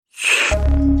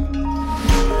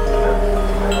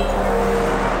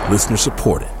Listener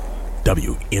supported.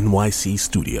 WNYC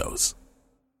Studios.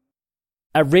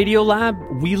 At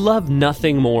Radiolab, we love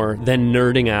nothing more than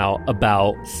nerding out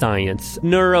about science,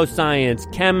 neuroscience,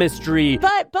 chemistry.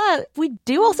 But we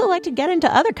do also like to get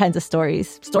into other kinds of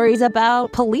stories. Stories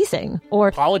about policing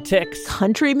or politics,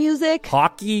 country music,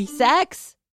 hockey,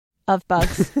 sex, of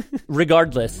bugs.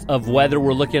 Regardless of whether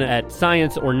we're looking at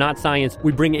science or not science,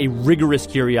 we bring a rigorous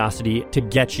curiosity to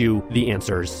get you the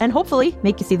answers. And hopefully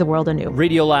make you see the world anew.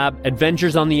 Radiolab,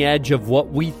 adventures on the edge of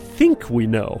what we think we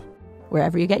know.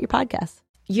 Wherever you get your podcasts.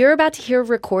 You're about to hear a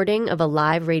recording of a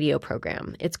live radio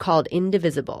program. It's called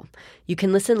Indivisible. You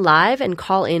can listen live and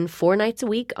call in 4 nights a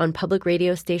week on public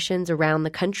radio stations around the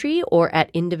country or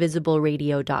at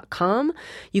indivisibleradio.com.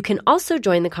 You can also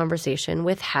join the conversation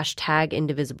with hashtag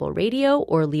IndivisibleRadio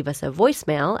or leave us a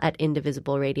voicemail at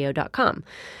indivisibleradio.com.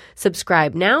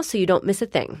 Subscribe now so you don't miss a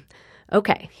thing.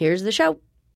 Okay, here's the show.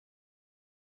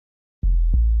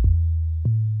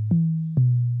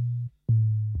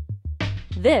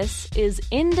 This is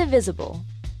Indivisible,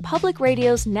 public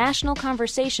radio's national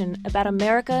conversation about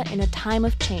America in a time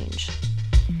of change.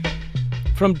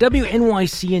 From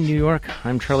WNYC in New York,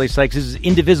 I'm Charlie Sykes. This is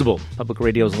Indivisible, public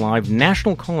radio's live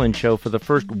national call-in show for the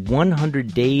first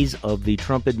 100 days of the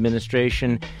Trump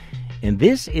administration. And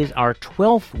this is our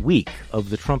 12th week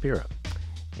of the Trump era.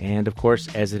 And, of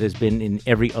course, as it has been in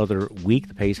every other week,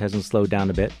 the pace hasn't slowed down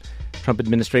a bit. Trump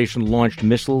administration launched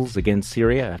missiles against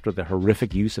Syria after the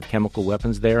horrific use of chemical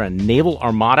weapons there. A naval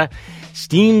armada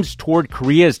steams toward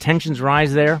Korea as tensions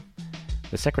rise there.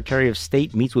 The Secretary of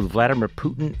State meets with Vladimir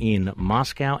Putin in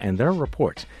Moscow, and there are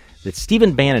reports that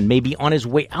Stephen Bannon may be on his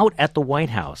way out at the White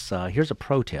House. Here's a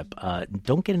pro tip.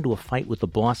 Don't get into a fight with the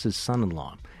boss's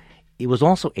son-in-law. It was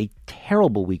also a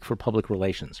terrible week for public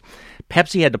relations.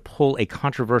 Pepsi had to pull a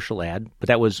controversial ad, but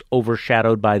that was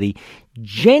overshadowed by the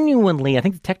genuinely, I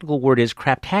think the technical word is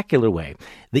craptacular way,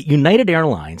 that United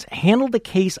Airlines handled the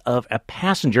case of a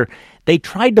passenger they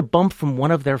tried to bump from one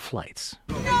of their flights.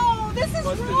 No, this is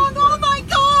wrong. Oh, my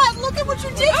God. Look at what you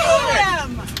did to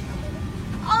him.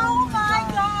 Oh, my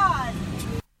God.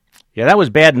 Yeah, that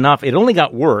was bad enough. It only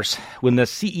got worse when the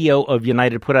CEO of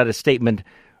United put out a statement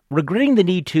regretting the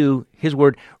need to, his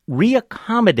word,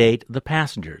 reaccommodate the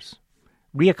passengers.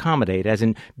 Reaccommodate, as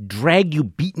in drag you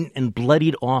beaten and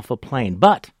bloodied off a plane.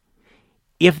 But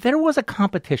if there was a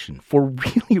competition for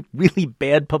really, really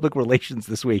bad public relations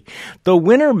this week, the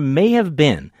winner may have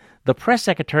been the press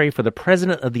secretary for the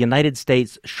President of the United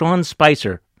States, Sean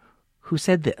Spicer, who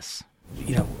said this.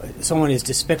 You know, someone as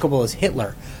despicable as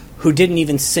Hitler, who didn't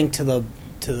even sink to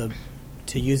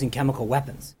using chemical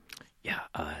weapons. Yeah,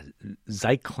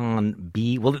 Zyklon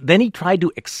B. Well, then he tried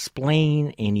to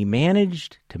explain, and he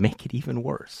managed to make it even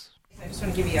worse. I just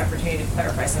want to give you the opportunity to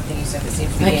clarify something you said that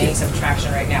seems to be gaining some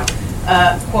traction right now.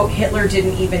 Quote, Hitler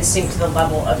didn't even sink to the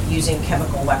level of using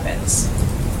chemical weapons.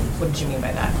 What did you mean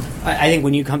by that? I think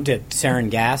when you come to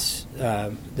sarin gas,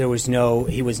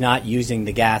 he was not using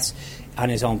the gas on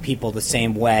his own people the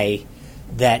same way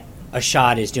that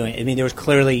Assad is doing. I mean, there was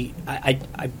clearly. I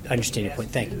understand your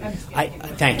point. Thank you.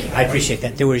 Thank you. I appreciate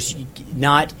that. There was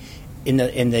not in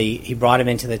the. He brought him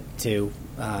into the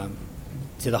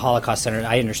Holocaust Center.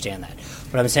 I understand that,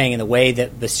 but I'm saying in the way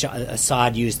that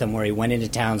Assad used them, where he went into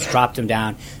towns, dropped them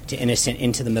down to innocent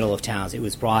into the middle of towns. It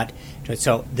was brought.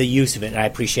 So the use of it. I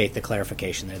appreciate the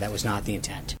clarification there. That was not the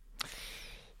intent.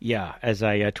 Yeah, as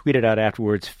I tweeted out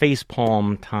afterwards,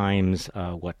 facepalm times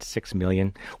 6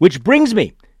 million, which brings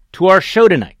me to our show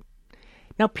tonight.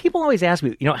 Now, people always ask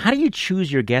me, how do you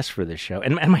choose your guests for this show?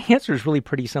 And my answer is really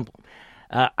pretty simple.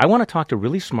 I want to talk to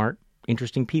really smart,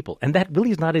 interesting people. And that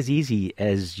really is not as easy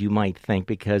as you might think,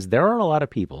 because there are a lot of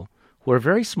people who are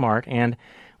very smart and,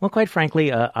 well, quite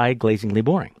frankly, eye-glazingly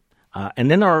boring.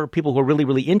 And then there are people who are really,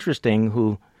 really interesting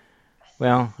who,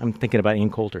 well, I'm thinking about Ian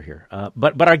Coulter here.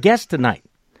 But our guest tonight,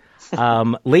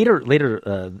 later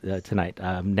tonight,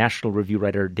 National Review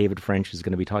writer David French is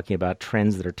going to be talking about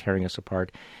trends that are tearing us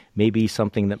apart, maybe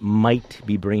something that might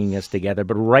be bringing us together.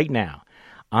 But right now,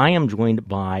 I am joined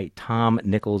by Tom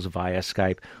Nichols via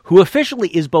Skype, who officially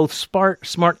is both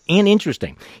smart and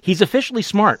interesting. He's officially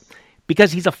smart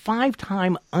because he's a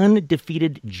 5-time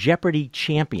undefeated Jeopardy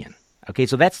champion. Okay,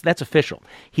 so that's official.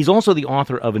 He's also the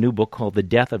author of a new book called The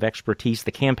Death of Expertise,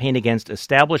 The Campaign Against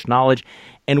Established Knowledge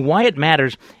and Why It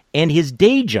Matters. And his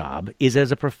day job is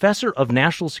as a professor of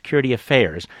national security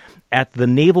affairs at the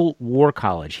Naval War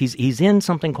College. He's in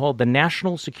something called the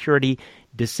National Security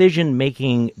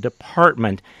Decision-Making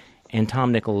Department. And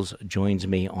Tom Nichols joins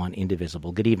me on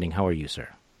Indivisible. Good evening. How are you, sir?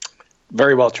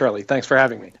 Very well, Charlie. Thanks for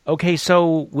having me. Okay,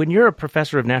 so when you're a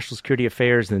professor of national security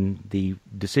affairs in the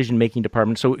decision-making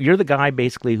department, so you're the guy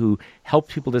basically who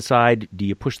helps people decide, do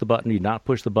you push the button, do you not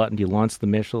push the button, do you launch the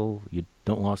missile, you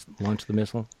don't launch the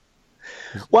missile?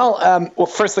 Well,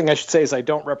 first thing I should say is I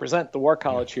don't represent the War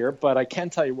College here, but I can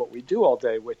tell you what we do all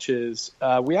day, which is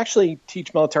we actually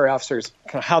teach military officers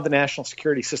kind of how the national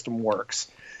security system works.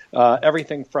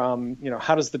 Everything from,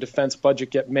 how does the defense budget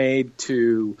get made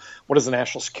to what does the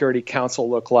National Security Council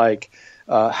look like?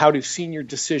 How do senior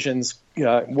decisions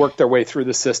work their way through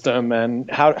the system, and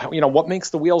how what makes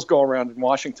the wheels go around in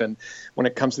Washington when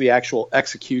it comes to the actual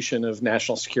execution of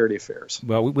national security affairs?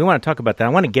 Well, we want to talk about that. I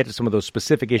want to get to some of those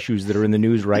specific issues that are in the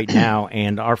news right now,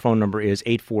 and our phone number is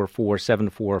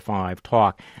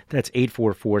 844-745-TALK. That's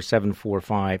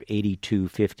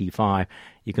 844-745-8255.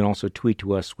 You can also tweet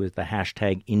to us with the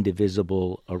hashtag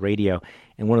 #IndivisiBleRadio.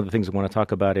 And one of the things I want to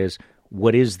talk about is,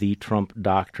 what is the Trump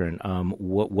doctrine?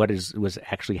 What was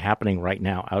actually happening right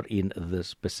now out in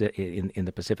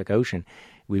the Pacific Ocean?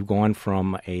 We've gone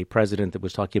from a president that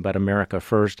was talking about America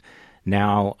first,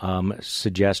 now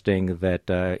suggesting that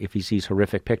if he sees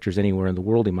horrific pictures anywhere in the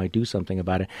world, he might do something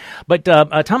about it. But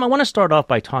Tom, I want to start off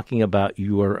by talking about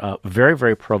your very,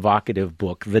 very provocative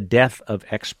book, The Death of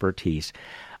Expertise,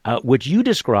 which you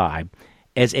describe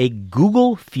as a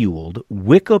Google-fueled,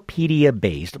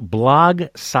 Wikipedia-based,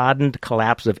 blog-soddened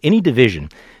collapse of any division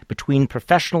between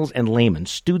professionals and laymen,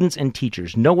 students and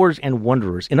teachers, knowers and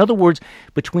wanderers. In other words,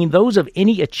 between those of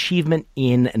any achievement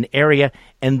in an area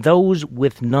and those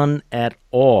with none at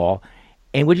all.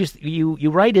 And what you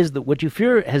write is that what you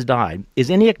fear has died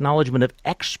is any acknowledgement of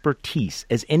expertise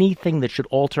as anything that should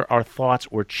alter our thoughts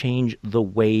or change the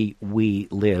way we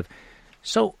live.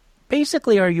 So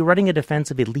basically, are you writing a defense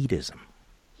of elitism?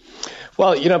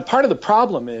 Well, part of the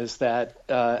problem is that,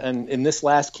 and in this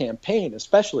last campaign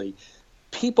especially,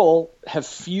 people have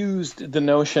fused the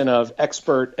notion of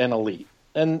expert and elite.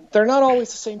 And they're not always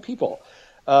the same people.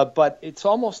 But it's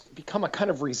almost become a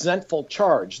kind of resentful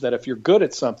charge that if you're good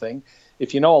at something,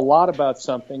 if you know a lot about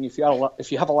something, if you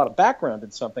have a lot of background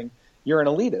in something, you're an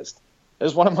elitist.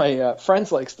 As one of my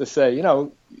friends likes to say,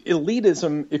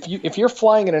 elitism, if you're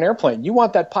flying in an airplane, you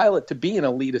want that pilot to be an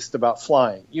elitist about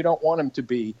flying. You don't want him to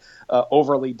be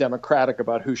overly democratic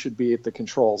about who should be at the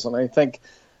controls. And I think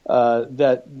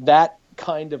that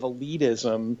kind of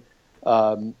elitism,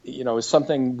 is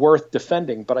something worth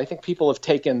defending. But I think people have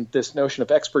taken this notion of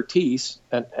expertise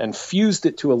and fused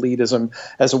it to elitism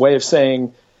as a way of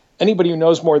saying, anybody who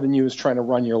knows more than you is trying to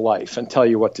run your life and tell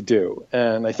you what to do.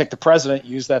 And I think the president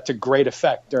used that to great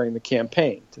effect during the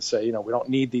campaign to say, we don't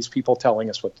need these people telling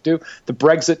us what to do. The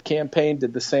Brexit campaign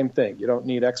did the same thing. You don't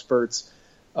need experts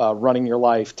running your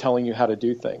life, telling you how to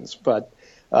do things. But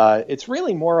it's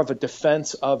really more of a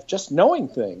defense of just knowing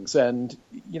things and,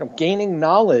 gaining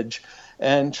knowledge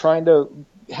and trying to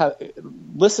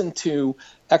listen to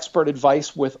expert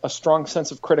advice with a strong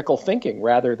sense of critical thinking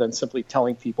rather than simply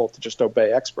telling people to just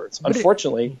obey experts.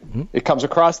 Unfortunately, it comes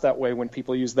across that way when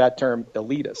people use that term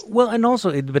elitist. Well, and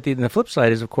also, but the flip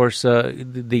side is, of course,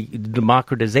 the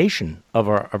democratization of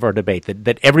our debate,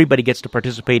 that everybody gets to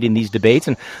participate in these debates.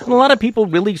 And a lot of people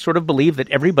really sort of believe that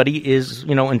everybody is,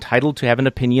 entitled to have an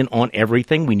opinion on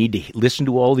everything. We need to listen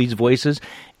to all these voices,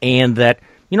 and that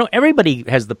everybody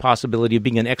has the possibility of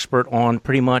being an expert on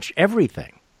pretty much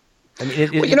everything. I mean,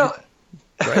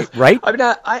 right? I mean,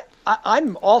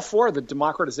 I'm all for the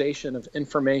democratization of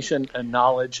information and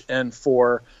knowledge, and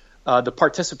for the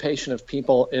participation of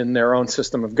people in their own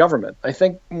system of government. I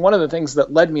think one of the things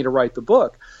that led me to write the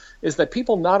book is that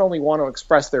people not only want to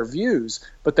express their views,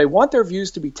 but they want their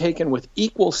views to be taken with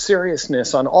equal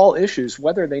seriousness on all issues,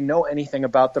 whether they know anything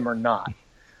about them or not.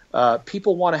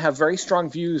 People want to have very strong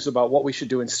views about what we should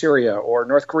do in Syria or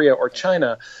North Korea or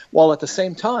China, while at the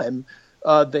same time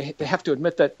they have to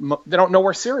admit that they don't know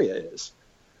where Syria is.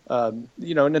 In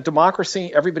a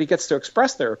democracy, everybody gets to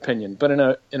express their opinion, but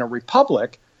in a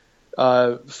republic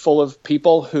full of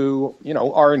people who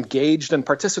are engaged and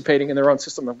participating in their own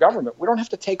system of government, we don't have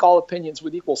to take all opinions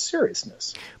with equal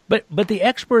seriousness. But the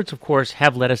experts, of course,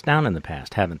 have let us down in the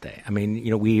past, haven't they? I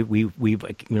mean, we've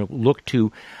looked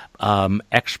to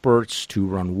experts to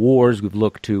run wars. We've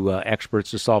looked to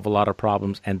experts to solve a lot of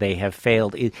problems, and they have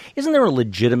failed. Isn't there a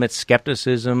legitimate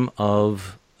skepticism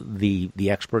of the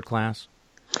expert class?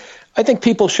 I think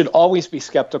people should always be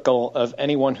skeptical of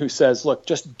anyone who says, "Look,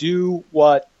 just do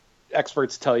what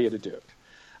experts tell you to do."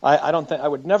 I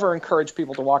would never encourage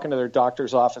people to walk into their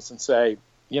doctor's office and say,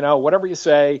 whatever you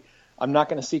say, I'm not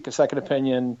going to seek a second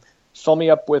opinion. fill me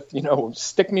up with,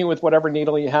 stick me with whatever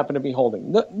needle you happen to be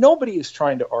holding. Nobody is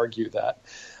trying to argue that.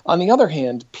 On the other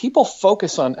hand, people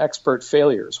focus on expert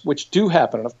failures, which do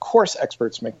happen. And of course,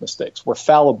 experts make mistakes. We're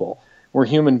fallible. We're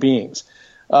human beings.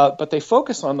 But they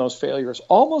focus on those failures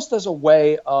almost as a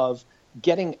way of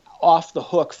getting off the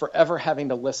hook for ever having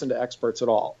to listen to experts at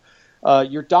all.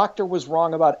 Your doctor was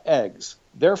wrong about eggs.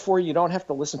 Therefore, you don't have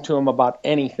to listen to him about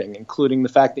anything, including the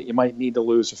fact that you might need to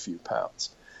lose a few pounds.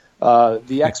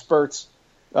 The experts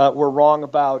were wrong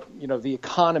about, the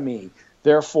economy.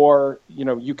 Therefore, you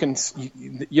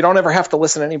don't ever have to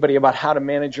listen to anybody about how to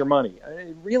manage your money.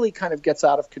 It really kind of gets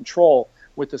out of control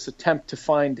with this attempt to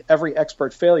find every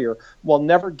expert failure while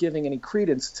never giving any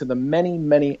credence to the many,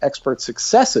 many expert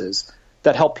successes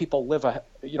that help people live a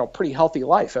pretty healthy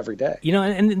life every day.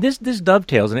 And this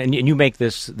dovetails, and you make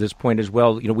this point as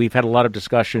well. We've had a lot of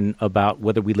discussion about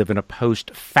whether we live in a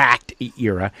post-fact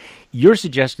era. You're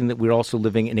suggesting that we're also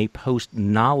living in a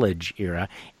post-knowledge era,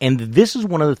 and this is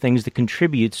one of the things that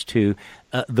contributes to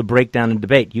the breakdown in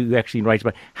debate. You actually write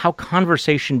about how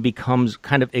conversation becomes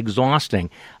kind of exhausting.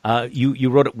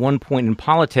 You wrote at one point in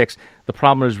politics, the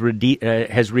problem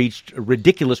has reached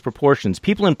ridiculous proportions.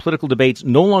 People in political debates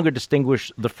no longer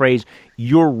distinguish the phrase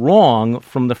 "you're wrong"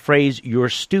 from the phrase "you're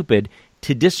stupid."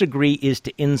 To disagree is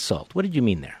to insult. What did you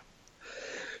mean there?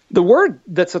 The word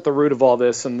that's at the root of all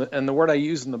this, and the word I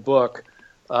use in the book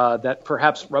that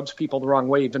perhaps rubs people the wrong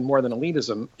way even more than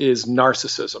elitism, is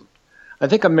narcissism. I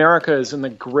think America is in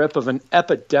the grip of an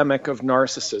epidemic of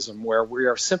narcissism where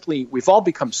we've all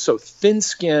become so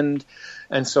thin-skinned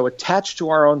and so attached to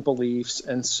our own beliefs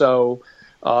and so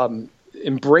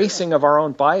embracing of our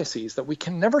own biases that we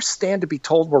can never stand to be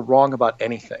told we're wrong about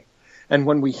anything. And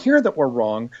when we hear that we're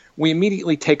wrong, we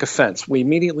immediately take offense. We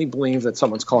immediately believe that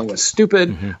someone's calling us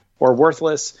stupid or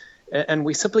worthless, and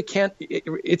we simply can't.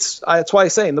 That's why I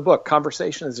say in the book,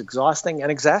 conversation is exhausting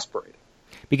and exasperating.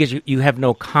 Because you have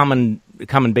no common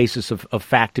basis of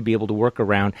fact to be able to work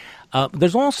around.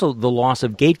 There's also the loss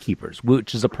of gatekeepers,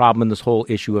 which is a problem in this whole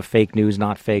issue of fake news,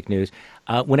 not fake news.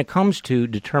 When it comes to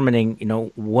determining,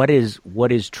 what is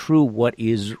true, what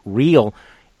is real,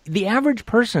 the average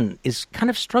person is kind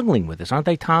of struggling with this, aren't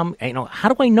they, Tom? How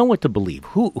do I know what to believe?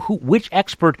 Which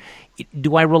expert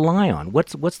do I rely on?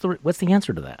 What's the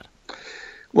answer to that?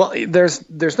 Well,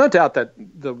 there's no doubt that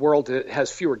the world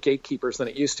has fewer gatekeepers than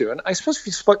it used to. And I suppose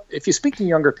if you speak to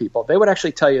younger people, they would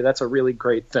actually tell you that's a really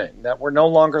great thing, that we're no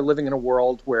longer living in a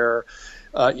world where,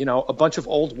 a bunch of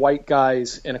old white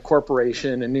guys in a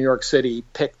corporation in New York City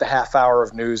pick the half hour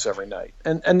of news every night.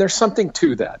 And there's something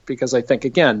to that because I think,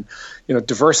 again,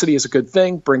 diversity is a good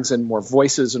thing, brings in more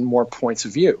voices and more points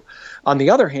of view. On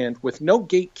the other hand, with no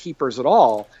gatekeepers at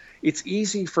all, it's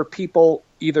easy for people,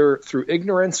 either through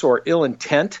ignorance or ill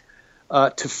intent,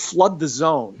 to flood the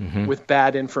zone with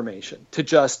bad information, to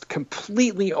just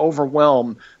completely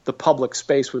overwhelm the public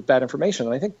space with bad information.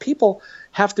 And I think people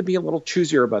have to be a little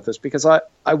choosier about this because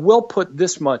I will put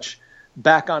this much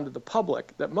back onto the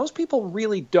public, that most people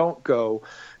really don't go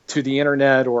to the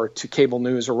internet or to cable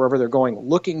news or wherever they're going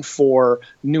looking for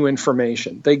new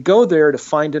information. They go there to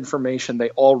find information they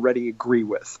already agree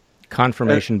with.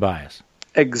 Confirmation bias.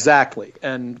 Exactly.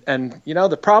 And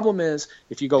the problem is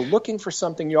if you go looking for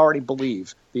something you already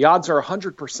believe, the odds are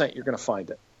 100% you're going to find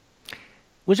it.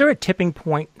 Was there a tipping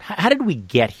point? How did we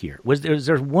get here? Was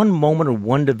there one moment or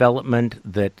one development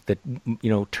that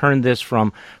turned this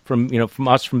from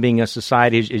us from being a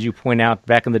society, as you point out,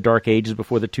 back in the dark ages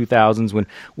before the 2000s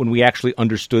when we actually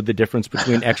understood the difference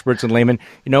between experts and laymen?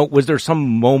 Was there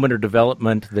some moment or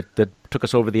development that took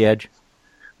us over the edge?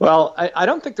 Well, I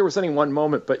don't think there was any one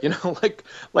moment, but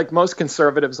like most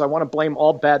conservatives, I want to blame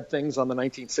all bad things on the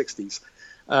 1960s,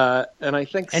 and I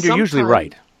think. And you're usually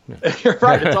right. You're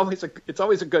right. It's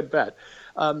always a good bet,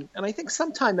 and I think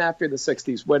sometime after the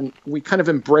 60s, when we kind of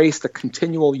embraced the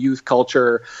continual youth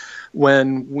culture,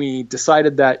 when we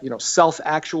decided that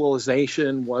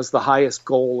self-actualization was the highest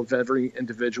goal of every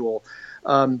individual,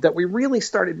 that we really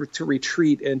started to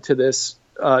retreat into this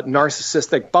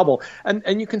narcissistic bubble.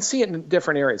 And you can see it in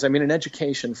different areas. I mean, in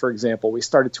education, for example, we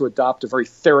started to adopt a very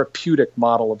therapeutic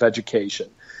model of education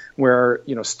where,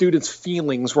 students'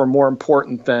 feelings were more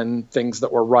important than things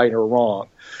that were right or wrong.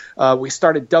 We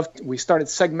started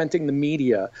segmenting the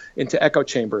media into echo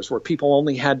chambers where people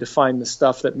only had to find the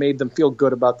stuff that made them feel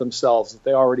good about themselves, that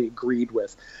they already agreed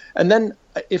with. And then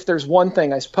if there's one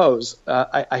thing, I suppose,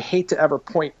 I hate to ever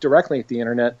point directly at the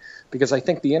internet because I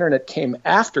think the internet came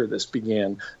after this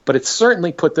began, but it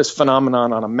certainly put this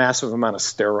phenomenon on a massive amount of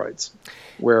steroids,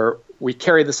 where we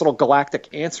carry this little galactic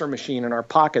answer machine in our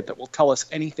pocket that will tell us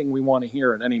anything we want to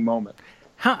hear at any moment.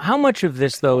 How much of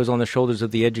this, though, is on the shoulders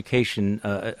of the education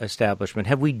establishment?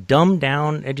 Have we dumbed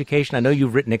down education? I know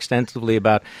you've written extensively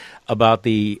about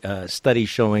the studies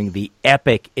showing the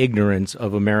epic ignorance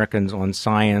of Americans on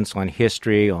science, on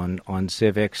history, on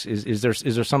civics. Is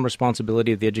there some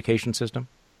responsibility of the education system?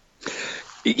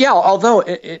 Yeah, although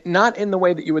not in the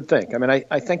way that you would think. I mean,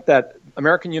 I think that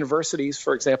American universities,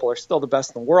 for example, are still the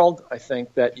best in the world. I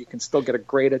think that you can still get a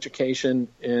great education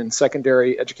in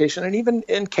secondary education and even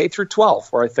in K through 12,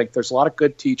 where I think there's a lot of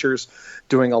good teachers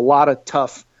doing a lot of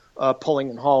tough pulling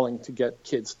and hauling to get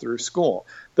kids through school.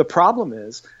 The problem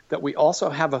is that we also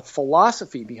have a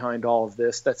philosophy behind all of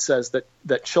this that says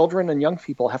that children and young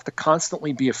people have to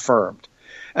constantly be affirmed.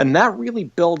 And that really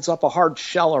builds up a hard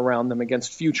shell around them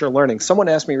against future learning. Someone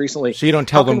asked me recently... So you don't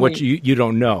tell them what you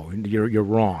don't know. You're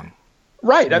wrong.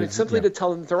 Right. I mean, simply to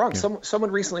tell them that they're wrong. Yeah. Someone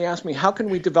recently asked me, how can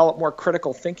we develop more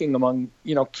critical thinking among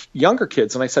younger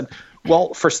kids? And I said,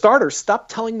 well, for starters, stop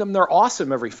telling them they're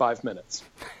awesome every 5 minutes.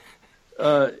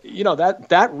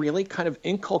 That really kind of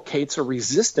inculcates a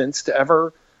resistance to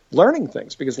ever learning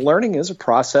things, because learning is a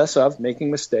process of making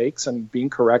mistakes and being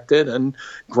corrected and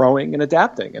growing and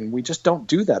adapting. And we just don't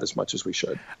do that as much as we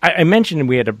should. I mentioned, and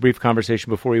we had a brief conversation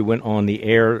before we went on the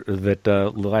air, that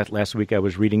last week I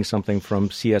was reading something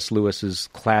from C.S. Lewis's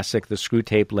classic, The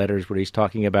Screwtape Letters, where he's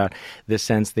talking about this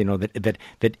sense,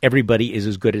 that everybody is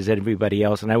as good as everybody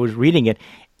else. And I was reading it,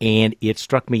 and it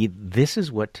struck me, this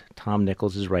is what Tom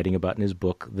Nichols is writing about in his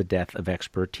book, The Death of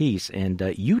Expertise. And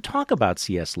you talk about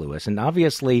C.S. Lewis, and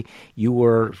obviously you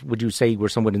were, would you say, you were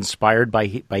somewhat inspired by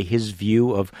his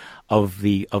view of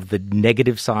the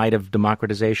negative side of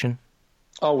democratization?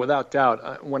 Oh, without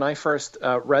doubt. When I first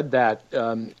read that,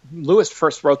 Lewis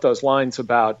first wrote those lines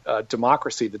about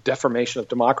democracy, the deformation of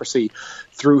democracy,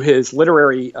 through his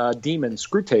literary demon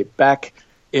Screwtape back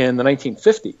in the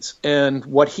 1950s. And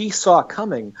what he saw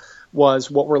coming was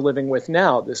what we're living with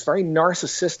now, this very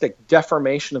narcissistic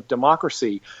deformation of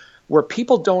democracy, where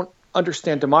people don't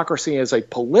understand democracy as a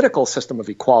political system of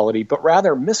equality, but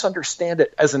rather misunderstand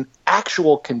it as an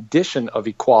actual condition of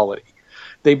equality.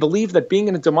 They believe that being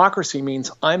in a democracy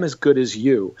means I'm as good as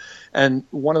you. And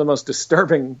one of the most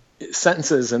disturbing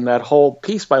sentences in that whole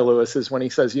piece by Lewis is when he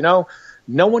says,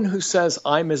 no one who says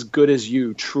I'm as good as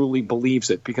you truly believes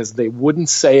it, because they wouldn't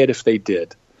say it if they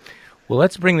did. Well,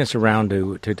 let's bring this around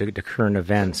to current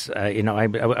events.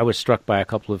 I was struck by a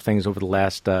couple of things over the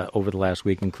last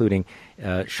week, including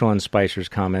Sean Spicer's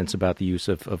comments about the use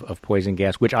of poison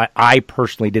gas, which I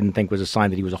personally didn't think was a sign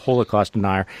that he was a Holocaust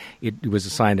denier. It was a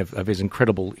sign of his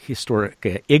incredible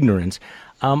historic ignorance.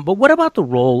 But what about the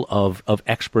role of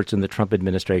experts in the Trump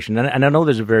administration? And I know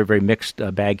there's a very, very mixed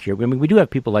bag here. I mean, we do have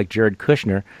people like Jared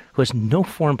Kushner, who has no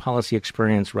foreign policy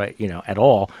experience, at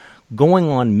all, going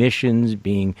on missions,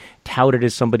 being touted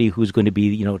as somebody who's going to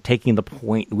be, taking the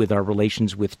point with our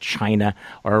relations with China,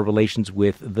 our relations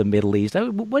with the Middle East.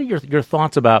 What are your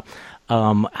thoughts about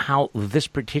how this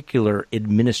particular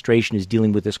administration is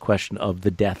dealing with this question of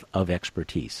the death of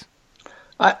expertise?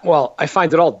 I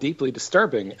find it all deeply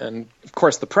disturbing. And, of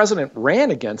course, the president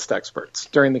ran against experts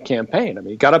during the campaign. I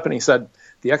mean, he got up and he said,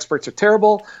 the experts are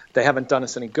terrible. They haven't done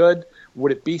us any good.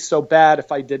 Would it be so bad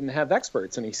if I didn't have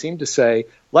experts? And he seemed to say,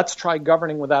 let's try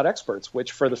governing without experts,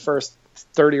 which for the first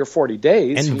 30 or 40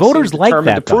 days, and voters like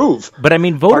that, to prove. But I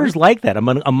mean, voters like that.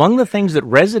 Among the things that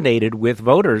resonated with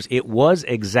voters, it was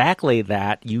exactly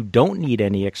that. You don't need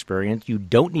any experience. You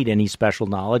don't need any special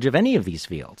knowledge of any of these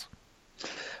fields.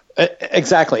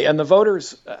 Exactly. And the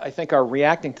voters, I think, are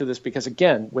reacting to this because,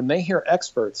 again, when they hear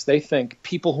experts, they think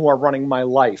people who are running my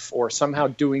life or somehow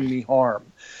doing me harm.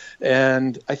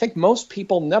 And I think most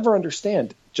people never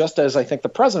understand, just as I think the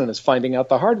president is finding out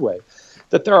the hard way,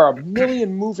 that there are a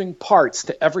million moving parts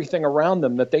to everything around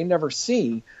them that they never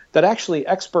see, that actually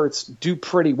experts do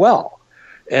pretty well.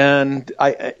 And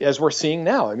as we're seeing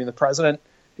now, I mean, the president,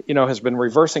 has been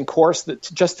reversing course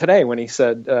just today when he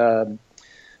said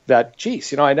that,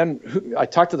 geez, I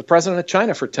talked to the president of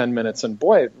China for 10 minutes, and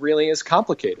boy, it really is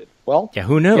complicated. Well, yeah,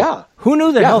 who knew? Yeah. Who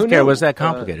knew that healthcare was that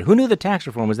complicated? Who knew the tax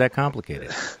reform was that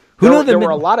complicated? There were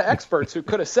a lot of experts who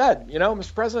could have said,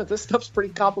 Mr. President, this stuff's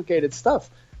pretty complicated stuff.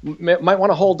 Might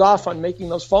want to hold off on making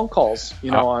those phone calls,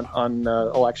 on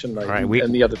election night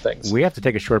and the other things. We have to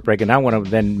take a short break, and I want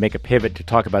to then make a pivot to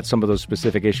talk about some of those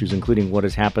specific issues, including what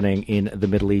is happening in the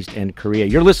Middle East and Korea.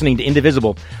 You're listening to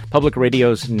Indivisible, Public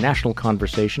Radio's national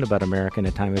conversation about America in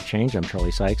a time of change. I'm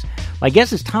Charlie Sykes. My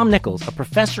guest is Tom Nichols, a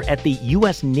professor at the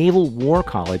U.S. Naval War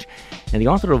College and the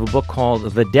author of a book called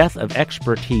The Death of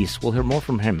Expertise. We'll hear more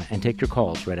from him and take your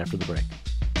calls right after the break.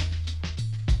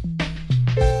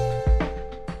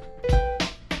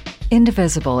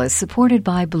 Indivisible is supported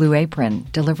by Blue Apron,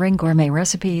 delivering gourmet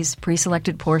recipes,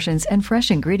 pre-selected portions, and fresh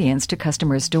ingredients to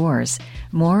customers' doors.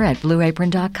 More at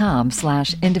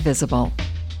blueapron.com/indivisible.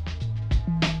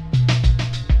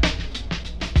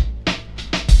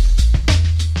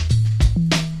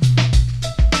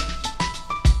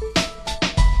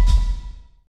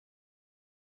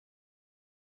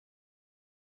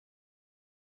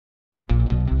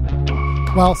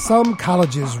 While some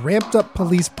colleges ramped up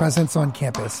police presence on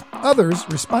campus, others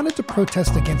responded to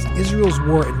protests against Israel's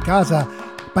war in Gaza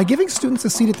by giving students a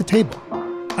seat at the table.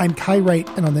 I'm Kai Wright,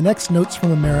 and on the next Notes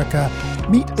from America,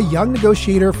 meet a young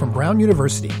negotiator from Brown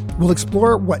University. We'll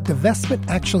explore what divestment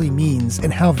actually means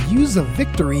and how views of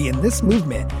victory in this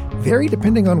movement vary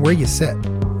depending on where you sit.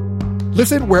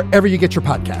 Listen wherever you get your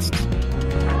podcasts.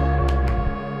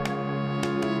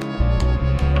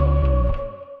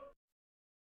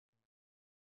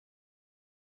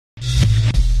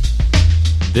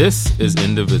 This is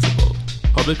Indivisible,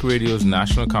 Public Radio's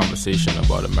national conversation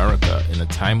about America in a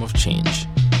time of change.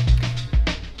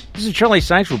 This is Charlie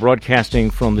Sykes. We're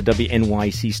broadcasting from the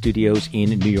WNYC studios in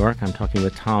New York. I'm talking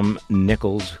with Tom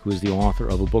Nichols, who is the author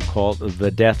of a book called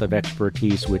The Death of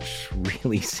Expertise, which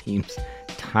really seems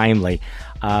timely.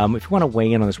 If you want to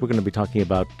weigh in on this, we're going to be talking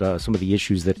about some of the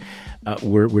issues that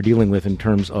we're dealing with in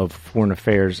terms of foreign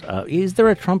affairs. Is there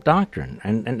a Trump doctrine?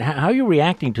 And how are you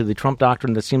reacting to the Trump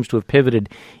doctrine that seems to have pivoted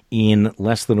in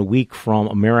less than a week from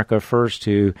America first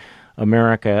to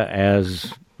America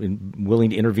as willing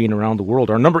to intervene around the world?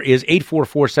 Our number is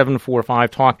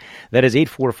 844-745-TALK. That is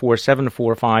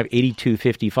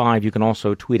 844-745-8255. You can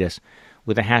also tweet us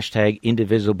with the hashtag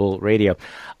Indivisible Radio.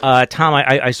 Tom,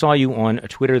 I saw you on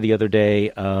Twitter the other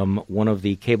day. One of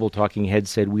the cable talking heads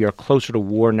said we are closer to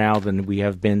war now than we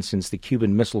have been since the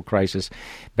Cuban Missile Crisis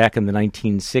back in the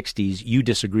 1960s. You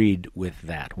disagreed with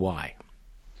that. Why?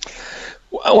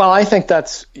 Well, I think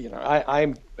that's,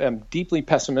 I am deeply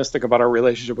pessimistic about our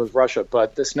relationship with Russia,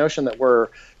 but this notion that we're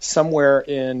somewhere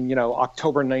in,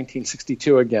 October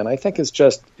 1962 again, I think is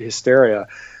just hysteria.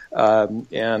 I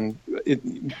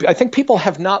think people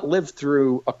have not lived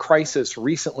through a crisis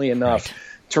recently enough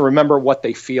to remember what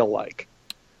they feel like.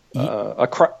 A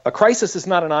crisis is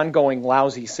not an ongoing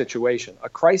lousy situation. A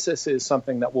crisis is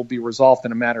something that will be resolved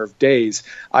in a matter of days,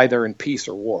 either in peace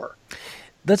or war.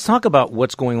 Let's talk about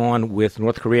what's going on with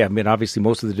North Korea. I mean, obviously,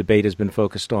 most of the debate has been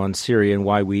focused on Syria and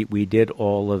why we did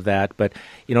all of that. But,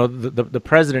 the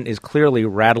president is clearly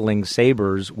rattling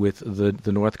sabers with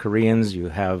the North Koreans. You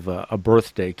have a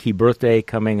key birthday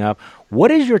coming up. What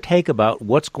is your take about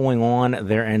what's going on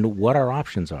there and what our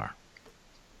options are?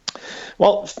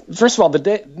 Well, first of all,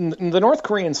 the North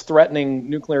Koreans threatening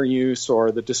nuclear use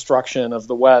or the destruction of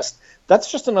the West, that's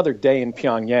just another day in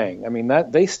Pyongyang. I mean,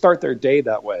 that they start their day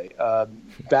that way.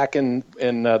 Back in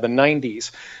the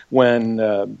 90s, when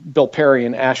Bill Perry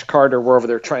and Ash Carter were over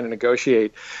there trying to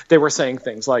negotiate, they were saying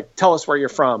things like, tell us where you're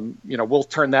from, we'll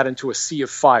turn that into a sea of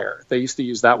fire. They used to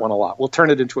use that one a lot. We'll turn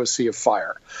it into a sea of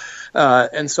fire.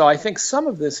 And so I think some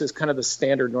of this is kind of the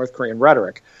standard North Korean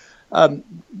rhetoric.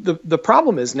 The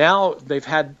problem is now they've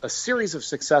had a series of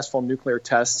successful nuclear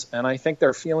tests, and I think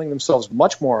they're feeling themselves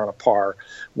much more on a par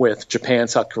with Japan,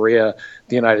 South Korea,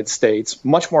 the United States,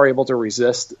 much more able to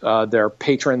resist their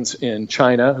patrons in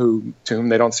China, to whom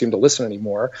they don't seem to listen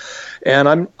anymore. And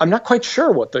I'm not quite sure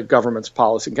what the government's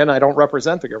policy. Again, I don't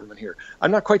represent the government here.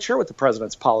 I'm not quite sure what the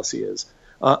president's policy is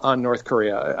on North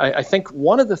Korea. I think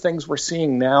one of the things we're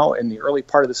seeing now in the early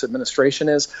part of this administration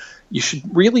is you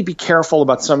should really be careful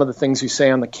about some of the things you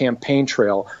say on the campaign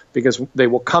trail, because they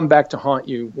will come back to haunt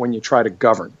you when you try to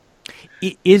govern.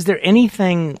 Is there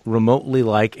anything remotely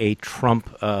like a Trump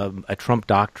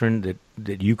doctrine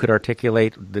that you could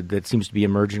articulate that seems to be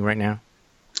emerging right now?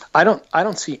 I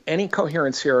don't see any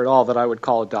coherence here at all that I would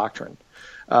call a doctrine.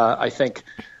 I think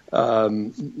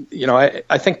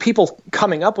I think people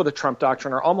coming up with a Trump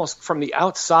doctrine are almost from the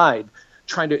outside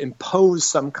trying to impose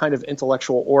some kind of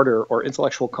intellectual order or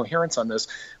intellectual coherence on this,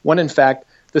 when in fact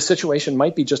the situation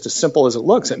might be just as simple as it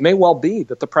looks. It may well be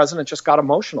that the president just got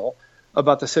emotional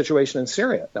about the situation in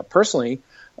Syria. Now, personally,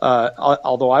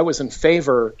 although I was in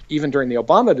favor, even during the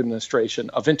Obama administration,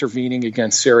 of intervening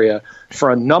against Syria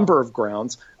for a number of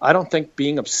grounds, I don't think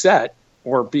being upset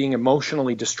or being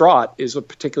emotionally distraught is a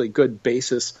particularly good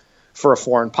basis for a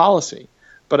foreign policy.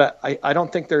 But I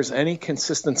don't think there's any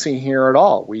consistency here at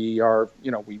all. We are,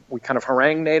 we kind of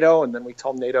harangue NATO, and then we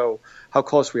tell NATO how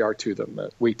close we are to them.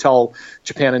 We tell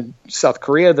Japan and South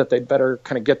Korea that they'd better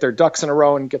kind of get their ducks in a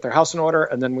row and get their house in order,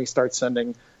 and then we start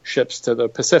sending ships to the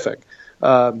Pacific.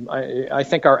 I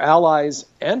think our allies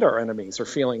and our enemies are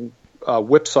feeling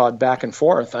whipsawed back and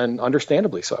forth, and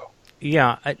understandably so.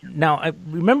 Yeah. Now, I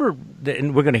remember,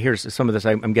 and we're going to hear some of this,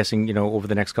 I'm guessing, over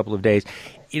the next couple of days.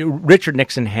 Richard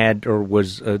Nixon had, or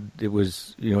was, it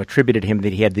was, attributed him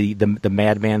that he had the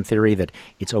madman theory that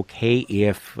it's okay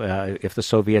if the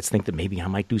Soviets think that maybe I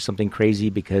might do something crazy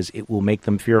because it will make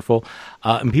them fearful.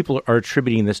 And people are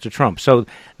attributing this to Trump. So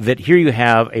that here you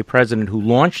have a president who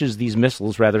launches these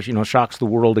missiles, rather, shocks the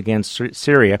world against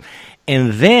Syria,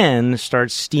 and then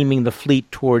starts steaming the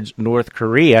fleet towards North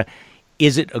Korea.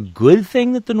 Is it a good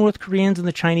thing that the North Koreans and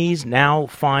the Chinese now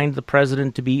find the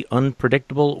president to be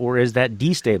unpredictable, or is that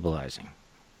destabilizing?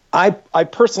 I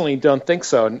personally don't think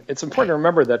so. And it's important to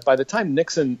remember that by the time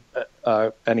Nixon,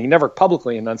 and he never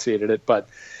publicly enunciated it, but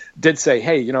did say,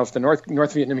 hey, if the North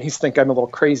Vietnamese think I'm a little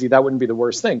crazy, that wouldn't be the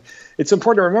worst thing. It's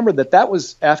important to remember that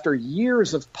was after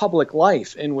years of public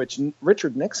life in which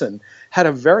Richard Nixon had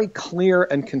a very clear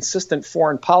and consistent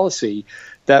foreign policy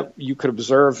that you could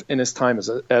observe in his time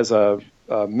as a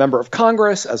member of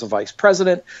Congress, as a vice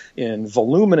president, in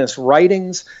voluminous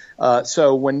writings.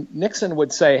 So when Nixon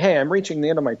would say, hey, I'm reaching the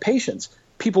end of my patience,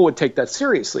 people would take that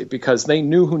seriously because they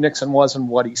knew who Nixon was and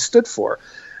what he stood for.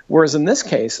 Whereas in this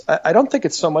case, I don't think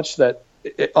it's so much that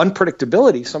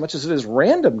unpredictability, so much as it is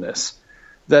randomness.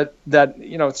 That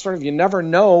it's sort of, you never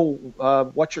know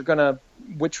what you're going to,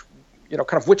 which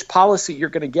policy you're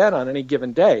going to get on any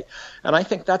given day. And I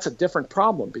think that's a different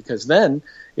problem, because then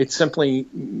it simply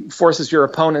forces your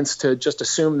opponents to just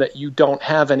assume that you don't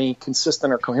have any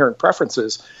consistent or coherent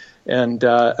preferences. And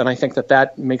I think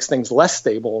that makes things less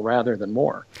stable rather than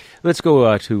more. Let's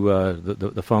go to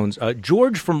the phones.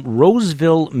 George from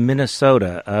Roseville,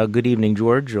 Minnesota. Good evening,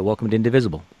 George. Welcome to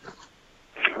Indivisible.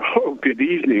 Oh, good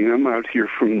evening. I'm out here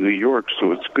from New York,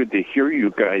 so it's good to hear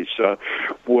you guys.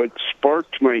 What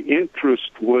sparked my interest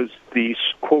was the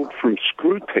quote from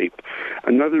Screwtape.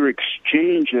 Another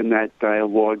exchange in that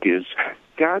dialogue is,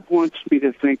 God wants me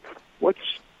to think, what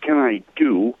can I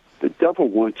do? The devil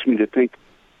wants me to think,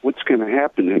 what's going to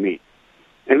happen to me?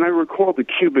 And I recall the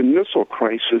Cuban Missile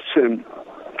Crisis, and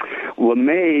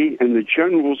LeMay and the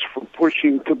generals were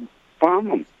pushing to bomb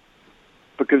them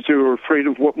because they were afraid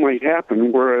of what might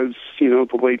happen, whereas,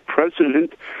 the late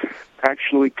president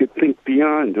actually could think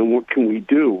beyond, and what can we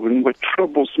do? And what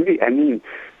troubles me,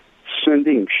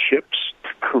 sending ships to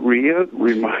Korea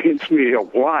reminds me a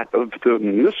lot of the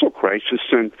missile crisis,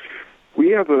 and we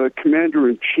have a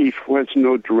commander-in-chief who has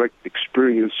no direct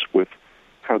experience with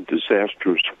how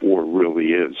disastrous war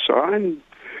really is. So I'm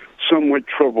somewhat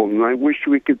troubled, and I wish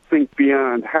we could think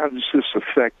beyond how does this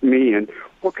affect me, and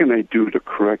what can I do to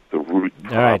correct the root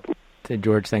problem? All right.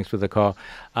 George, thanks for the call.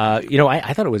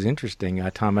 I thought it was interesting,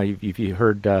 Tom, if you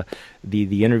heard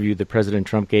the interview that President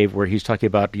Trump gave where he's talking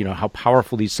about, how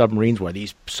powerful these submarines were.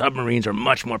 These submarines are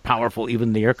much more powerful even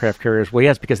than the aircraft carriers. Well,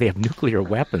 yes, because they have nuclear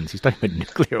weapons. He's talking about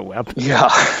nuclear weapons. Yeah.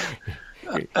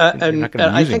 And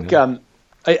I think...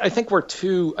 I think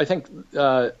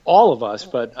all of us,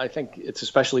 but I think it's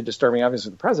especially disturbing,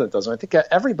 obviously, the president doesn't. I think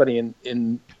everybody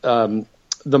in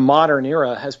the modern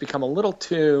era has become a little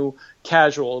too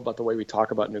casual about the way we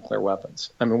talk about nuclear weapons.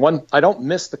 I don't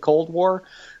miss the Cold War,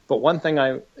 but one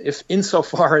thing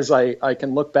insofar as I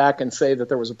can look back and say that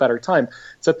there was a better time,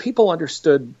 it's that people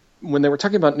understood when they were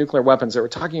talking about nuclear weapons, they were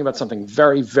talking about something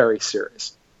very, very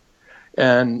serious.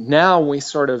 And now we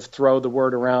sort of throw the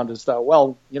word around as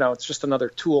though, it's just another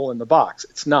tool in the box.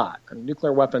 It's not.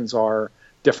 Nuclear weapons are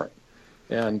different.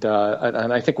 And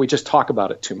I think we just talk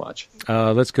about it too much.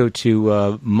 Let's go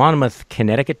to Monmouth,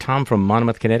 Connecticut. Tom from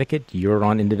Monmouth, Connecticut. You're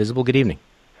on Indivisible. Good evening.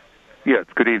 Yes,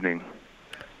 good evening.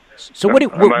 So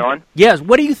am I on? Yes.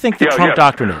 What do you think the Trump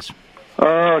doctrine is?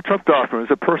 Trump doctrine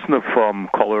is a person of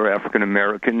color, African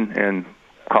American, and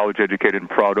college-educated and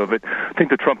proud of it. I think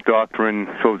the Trump doctrine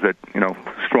shows that,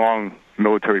 strong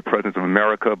military presence of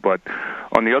America, but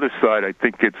on the other side, I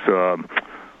think it's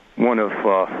one of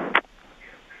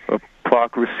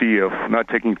hypocrisy of not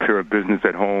taking care of business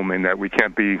at home, and that we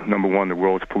can't be, number one, the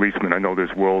world's policeman. I know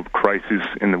there's world crisis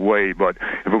in the way, but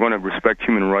if we're going to respect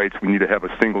human rights, we need to have a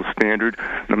single standard,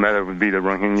 no matter if it be the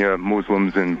Rohingya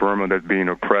Muslims in Burma that's being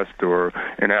oppressed, or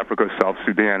in Africa, South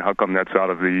Sudan. How come that's out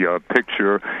of the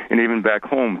picture? And even back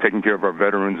home, taking care of our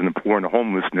veterans and the poor and the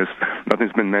homelessness,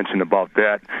 nothing's been mentioned about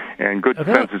that. And good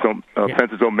fences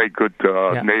don't make good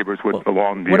neighbors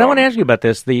along the... What I want to ask you about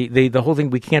this, the whole thing,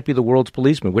 we can't be the world's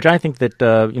policeman, which I think that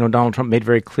Donald Trump made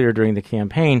very clear during the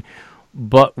campaign.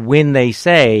 But when they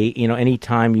say,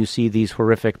 anytime you see these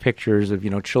horrific pictures of,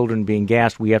 children being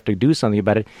gassed, we have to do something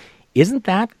about it, Isn't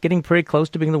that getting pretty close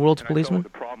to being the world's policeman? The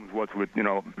problems was with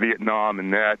Vietnam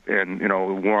and that, and the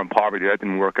war on poverty that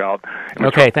didn't work out.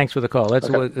 Okay, thanks for the call. I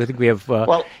think we have.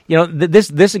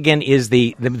 This again is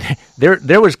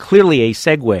there was clearly a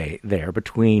segue there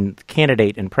between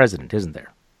candidate and president, isn't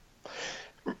there?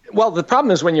 Well, the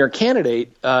problem is when you're a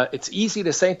candidate, it's easy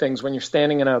to say things when you're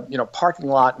standing in a parking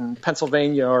lot in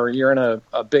Pennsylvania or you're in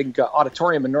a big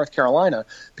auditorium in North Carolina,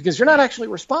 because you're not actually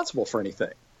responsible for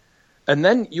anything. And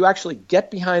then you actually get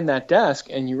behind that desk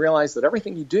and you realize that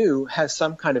everything you do has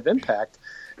some kind of impact.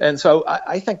 And so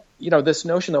I think, this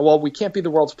notion that, we can't be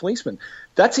the world's policeman,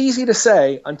 that's easy to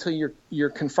say until you're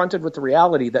confronted with the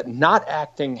reality that not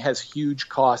acting has huge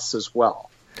costs as well.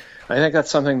 I think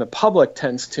that's something the public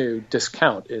tends to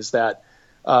discount, is that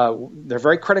they're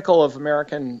very critical of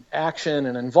American action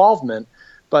and involvement,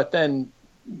 but then,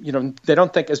 they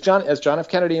don't think, as John F.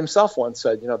 Kennedy himself once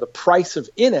said, the price of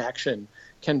inaction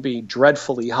can be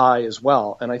dreadfully high as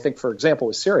well. And I think, for example,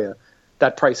 with Syria,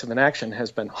 that price of inaction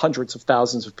has been hundreds of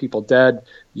thousands of people dead,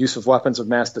 use of weapons of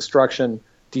mass destruction,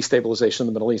 destabilization of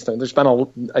the Middle East. And there's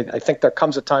been I think there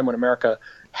comes a time when America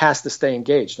has to stay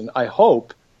engaged. And I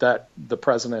hope that the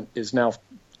president is now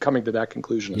coming to that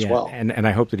conclusion as well. And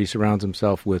I hope that he surrounds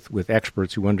himself with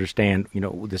experts who understand,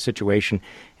 the situation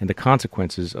and the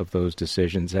consequences of those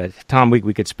decisions. Tom,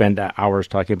 we could spend hours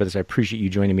talking about this. I appreciate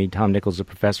you joining me. Tom Nichols, a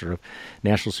professor of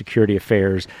national security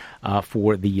affairs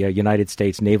for the United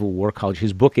States Naval War College.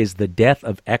 His book is The Death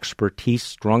of Expertise,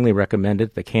 strongly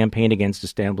recommended, The Campaign Against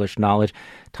Established Knowledge.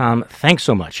 Tom, thanks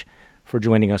so much for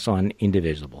joining us on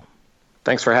Indivisible.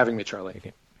 Thanks for having me, Charlie.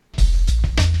 Okay.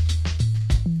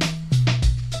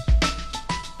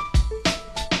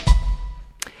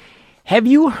 Have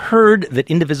you heard that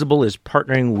Indivisible is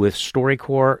partnering with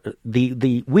StoryCorps?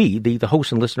 The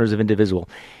hosts and listeners of Indivisible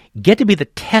get to be the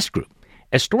test group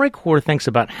as StoryCorps thinks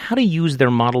about how to use their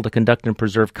model to conduct and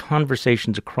preserve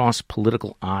conversations across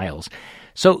political aisles.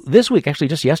 So this week, actually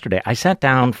just yesterday, I sat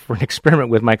down for an experiment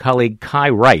with my colleague Kai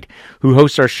Wright, who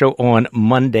hosts our show on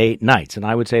Monday nights. And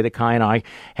I would say that Kai and I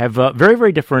have very,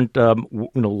 very different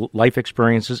life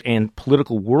experiences and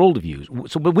political worldviews.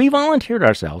 But we volunteered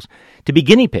ourselves to be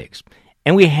guinea pigs.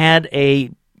 And we had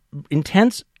a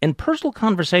intense and personal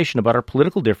conversation about our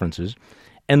political differences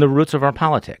and the roots of our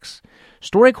politics.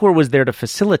 StoryCorps was there to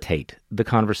facilitate the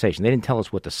conversation. They didn't tell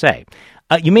us what to say.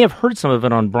 You may have heard some of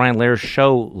it on Brian Lair's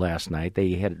show last night.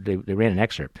 They ran an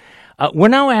excerpt. We're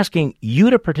now asking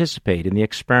you to participate in the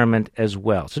experiment as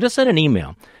well. So just send an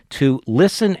email to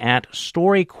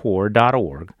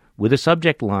listen@storycorps.org with a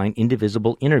subject line,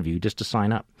 Indivisible Interview, just to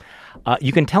sign up.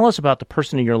 You can tell us about the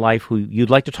person in your life who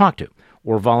you'd like to talk to,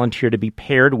 or volunteer to be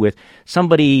paired with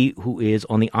somebody who is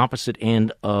on the opposite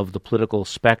end of the political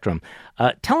spectrum.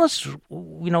 Tell us,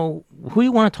 who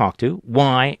you want to talk to,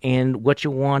 why, and what you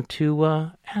want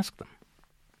to ask them.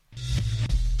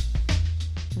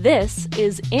 This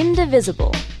is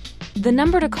Indivisible. The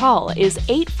number to call is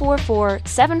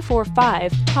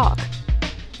 844-745-TALK.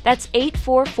 That's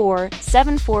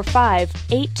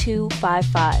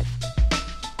 844-745-8255.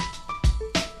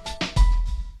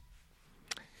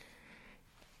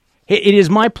 It is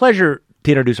my pleasure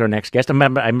to introduce our next guest. I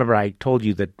remember I told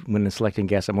you that when selecting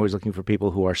guests, I'm always looking for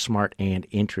people who are smart and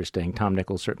interesting. Tom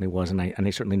Nichols certainly was, and I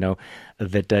certainly know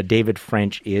that David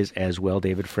French is as well.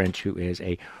 David French, who is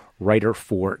a writer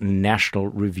for National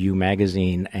Review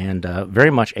magazine and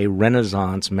very much a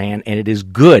Renaissance man. And it is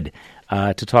good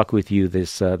to talk with you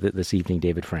this evening,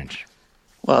 David French.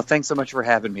 Well, thanks so much for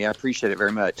having me. I appreciate it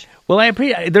very much. Well,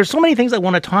 there's so many things I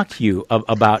want to talk to you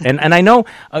about, and I know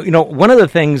one of the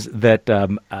things that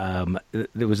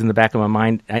was in the back of my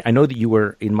mind. I know that you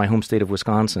were in my home state of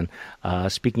Wisconsin,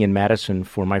 speaking in Madison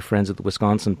for my friends at the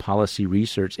Wisconsin Policy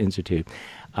Research Institute,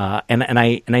 and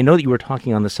I know that you were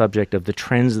talking on the subject of the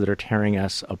trends that are tearing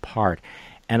us apart.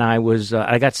 And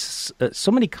I got so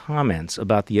many comments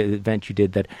about the event you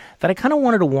did that I kind of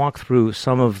wanted to walk through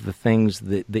some of the things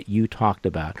that you talked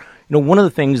about. One of the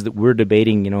things that we're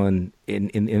debating, in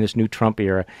this new Trump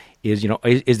era is,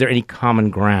 is there any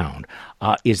common ground?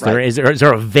 Is there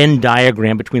a Venn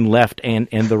diagram between left and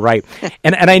the right?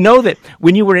 and I know that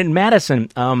when you were in Madison,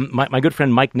 my good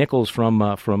friend Mike Nichols from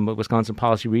Wisconsin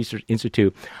Policy Research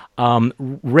Institute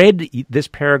read this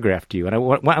paragraph to you, and I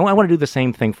want to do the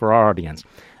same thing for our audience.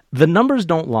 The numbers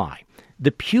don't lie.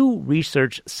 The Pew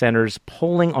Research Center's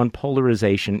polling on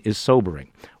polarization is sobering.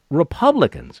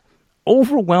 Republicans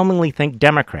overwhelmingly think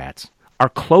Democrats are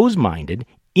close-minded,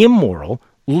 immoral,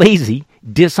 lazy,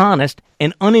 dishonest,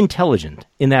 and unintelligent,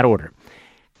 in that order.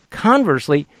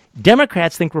 Conversely,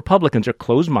 Democrats think Republicans are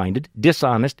close-minded,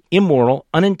 dishonest, immoral,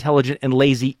 unintelligent, and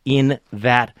lazy in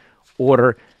that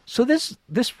order. So this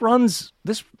runs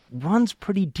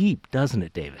pretty deep, doesn't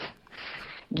it, David?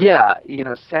 Yeah,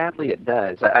 sadly it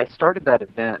does. I started that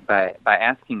event by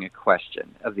asking a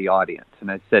question of the audience, and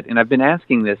I said, and I've been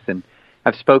asking this, and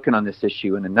I've spoken on this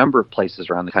issue in a number of places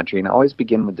around the country, and I always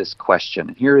begin with this question.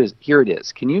 And here it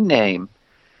is. Can you name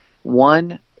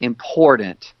one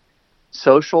important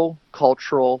social,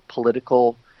 cultural,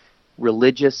 political,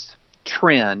 religious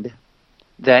trend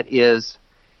that is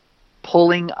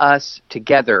pulling us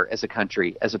together as a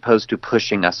country as opposed to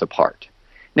pushing us apart?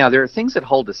 Now, there are things that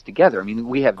hold us together. I mean,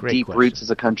 we have deep roots as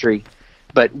a country,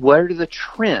 but what are the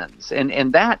trends?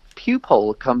 And that Pew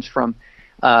poll comes from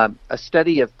a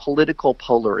study of political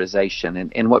polarization.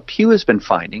 And what Pew has been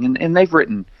finding, and they've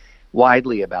written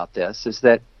widely about this, is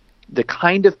that the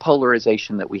kind of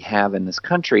polarization that we have in this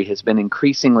country has been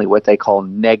increasingly what they call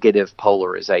negative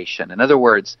polarization. In other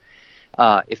words,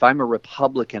 if I'm a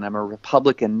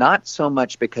Republican not so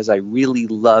much because I really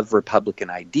love Republican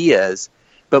ideas,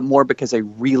 but more because I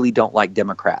really don't like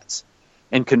Democrats.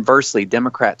 And conversely,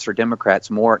 Democrats are Democrats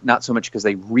more, not so much because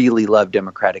they really love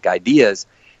Democratic ideas,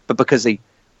 but because they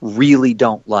really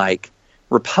don't like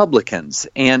Republicans.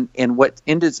 And what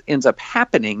ends up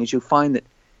happening is you find that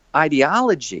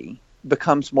ideology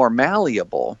becomes more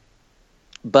malleable,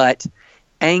 but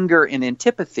anger and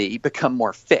antipathy become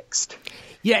more fixed.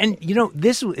 Yeah, and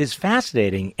this is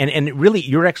fascinating, and really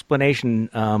your explanation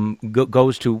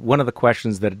goes to one of the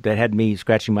questions that had me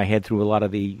scratching my head through a lot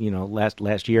of the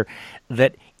last year,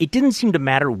 that it didn't seem to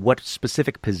matter what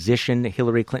specific position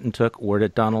Hillary Clinton took or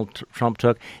that Donald Trump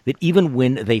took, that even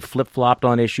when they flip-flopped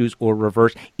on issues or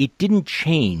reversed, it didn't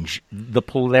change the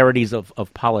polarities of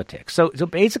politics. So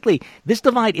basically, this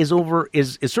divide is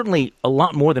certainly a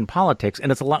lot more than politics,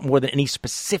 and it's a lot more than any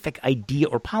specific idea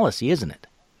or policy, isn't it?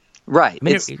 Right. I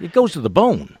mean, it goes to the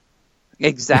bone.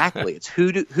 Exactly. It's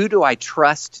who do I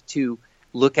trust to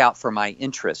look out for my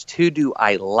interest? Who do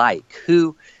I like?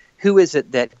 Who is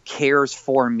it that cares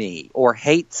for me or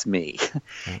hates me?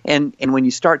 And when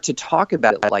you start to talk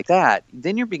about it like that,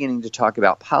 then you're beginning to talk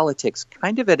about politics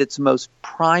kind of at its most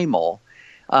primal,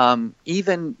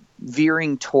 even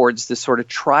veering towards this sort of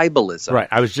tribalism. Right.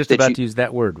 I was just about to use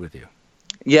that word with you.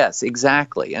 Yes,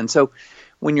 exactly. And so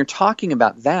when you're talking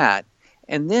about that,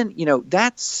 and then,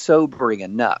 that's sobering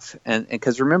enough. And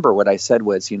because remember what I said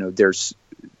was,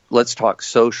 let's talk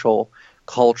social,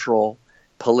 cultural,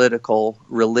 political,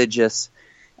 religious.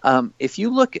 If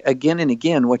you look again and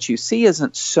again, what you see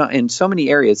in so many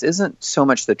areas isn't so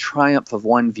much the triumph of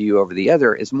one view over the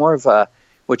other, is more of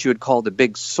what you would call the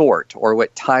big sort, or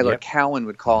what Tyler Cowen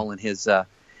would call in his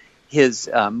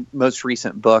most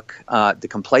recent book, The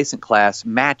Complacent Class,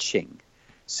 matching.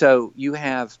 So you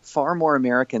have far more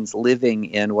Americans living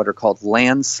in what are called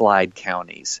landslide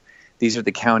counties. These are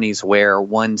the counties where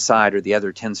one side or the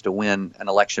other tends to win an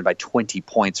election by 20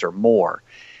 points or more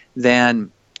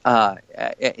than a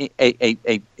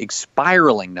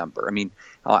spiraling number. I mean,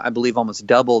 I believe almost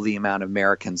double the amount of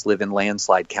Americans live in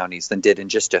landslide counties than did in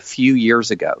just a few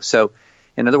years ago. So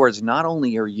in other words, not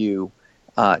only are you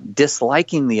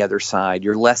disliking the other side,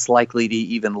 you're less likely to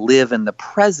even live in the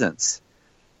presence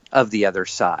of the other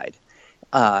side,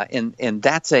 and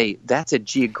that's a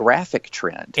geographic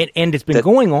trend, and it's been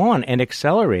going on and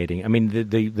accelerating. I mean,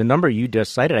 the number you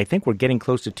just cited, I think we're getting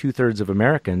close to 2/3 of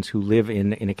Americans who live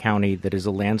in a county that is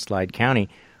a landslide county,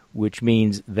 which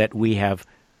means that we have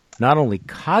not only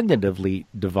cognitively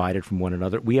divided from one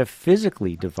another, we have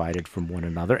physically divided from one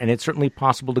another, and it's certainly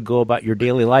possible to go about your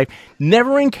daily life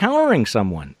never encountering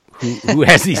someone who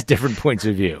has these different points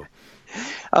of view.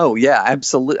 Oh, yeah,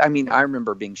 absolutely. I mean, I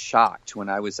remember being shocked when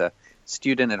I was a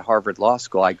student at Harvard Law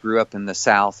School. I grew up in the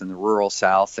South, in the rural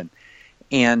South,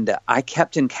 and I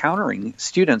kept encountering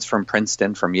students from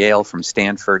Princeton, from Yale, from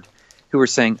Stanford, who were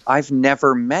saying, I've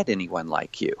never met anyone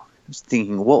like you. I was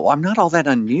thinking, well, I'm not all that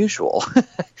unusual.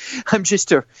 I'm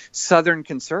just a Southern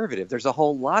conservative. There's a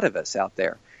whole lot of us out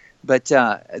there. But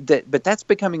that's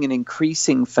becoming an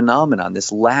increasing phenomenon,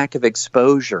 this lack of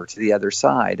exposure to the other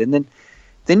side. And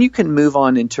then you can move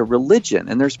on into religion,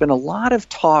 and there's been a lot of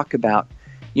talk about,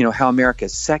 how America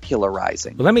is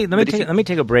secularizing. Well, let me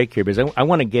take a break here, because I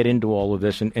want to get into all of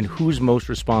this and who's most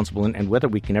responsible and whether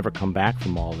we can ever come back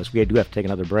from all of this. We do have to take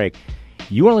another break.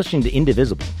 You are listening to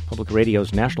Indivisible, Public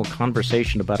Radio's national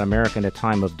conversation about America in a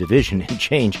time of division and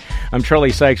change. I'm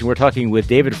Charlie Sykes, and we're talking with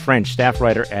David French, staff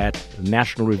writer at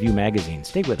National Review magazine.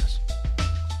 Stay with us.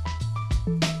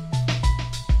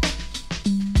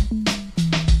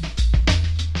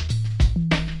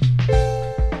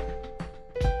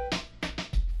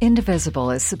 Indivisible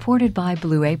is supported by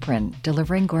Blue Apron,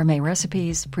 delivering gourmet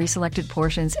recipes, pre-selected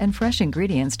portions, and fresh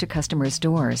ingredients to customers'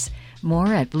 doors.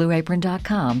 More at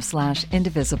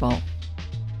blueapron.com/indivisible.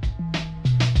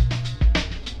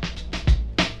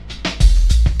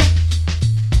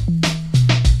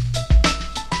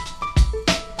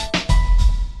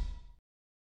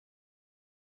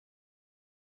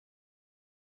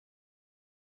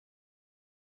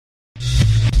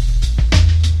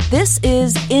 This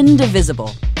is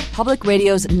Indivisible, Public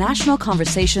Radio's national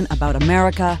conversation about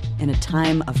America in a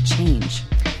time of change.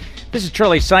 This is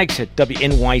Charlie Sykes at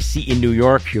WNYC in New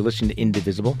York. You're listening to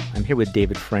Indivisible. I'm here with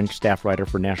David French, staff writer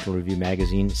for National Review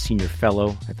Magazine, senior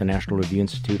fellow at the National Review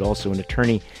Institute, also an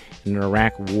attorney and an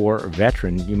Iraq War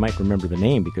veteran. You might remember the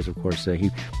name because, of course, he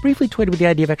briefly toyed with the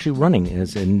idea of actually running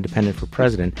as an independent for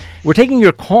president. We're taking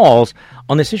your calls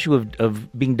on this issue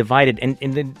of being divided. And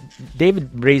then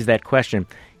David raised that question.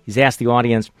 He's asked the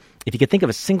audience if you could think of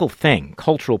a single thing,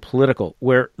 cultural, political,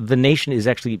 where the nation is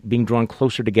actually being drawn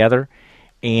closer together.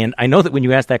 And I know that when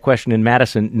you asked that question in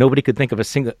Madison, nobody could think of a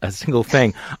single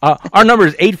thing. Our number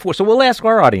is 84. So we'll ask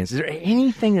our audience, is there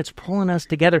anything that's pulling us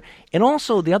together? And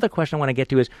also the other question I want to get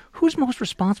to is, who's most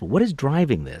responsible? What is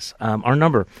driving this? Our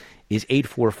number is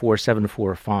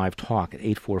 844-745-TALK,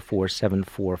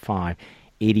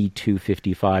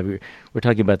 844-745-8255. We're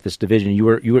talking about this division. You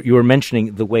were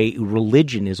mentioning the way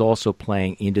religion is also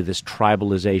playing into this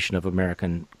tribalization of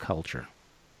American culture.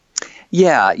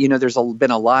 Yeah, there's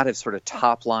been a lot of sort of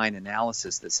top-line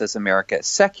analysis that says America is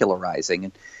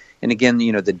secularizing. And again,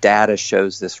 the data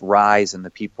shows this rise in the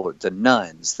people, the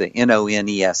nuns, the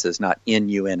N-O-N-E-S, not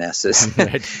N-U-N-S,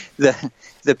 Right.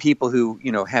 the people who,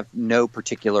 have no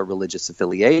particular religious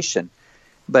affiliation.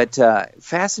 But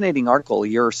fascinating article a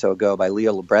year or so ago by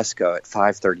Leo Libresco at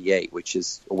 538, which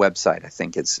is a website I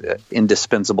think it's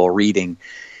indispensable reading.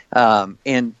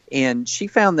 And she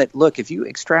found that, look, if you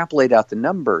extrapolate out the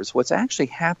numbers, what's actually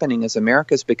happening is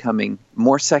America is becoming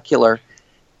more secular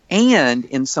and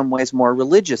in some ways more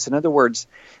religious. In other words,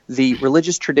 the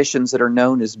religious traditions that are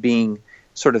known as being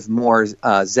sort of more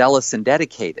zealous and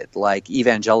dedicated, like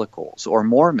evangelicals or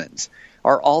Mormons,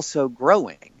 are also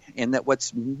growing. And that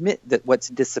what's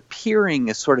disappearing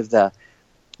is sort of the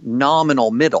nominal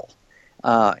middle.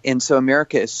 And so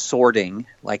America is sorting,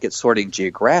 like it's sorting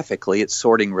geographically, it's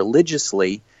sorting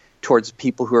religiously towards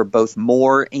people who are both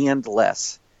more and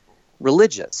less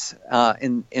religious.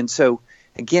 And so,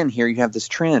 again, here you have this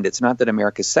trend. It's not that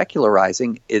America is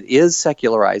secularizing. It is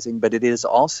secularizing, but it is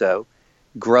also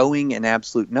growing in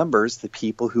absolute numbers the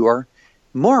people who are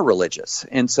more religious.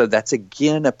 And so that's,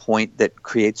 again, a point that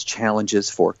creates challenges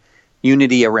for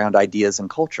unity around ideas and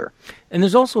culture. And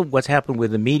there's also what's happened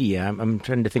with the media. I'm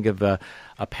trying to think of a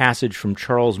passage from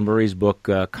Charles Murray's book,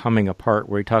 Coming Apart,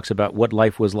 where he talks about what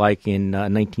life was like in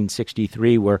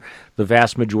 1963, where the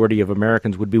vast majority of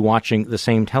Americans would be watching the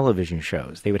same television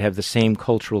shows. They would have the same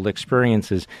cultural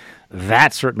experiences.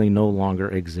 That certainly no longer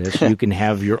exists. You can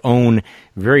have your own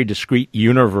very discrete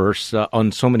universe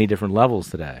on so many different levels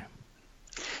today.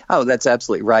 Oh, that's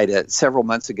absolutely right. Several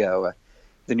months ago,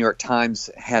 the New York Times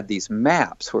had these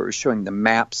maps where it was showing the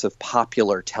maps of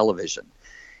popular television.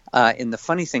 And the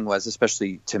funny thing was,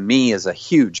 especially to me as a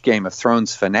huge Game of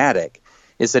Thrones fanatic,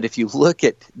 is that if you look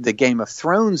at the Game of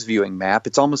Thrones viewing map,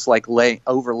 it's almost like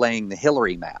overlaying the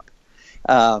Hillary map.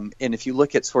 And if you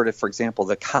look at sort of, for example,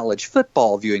 the college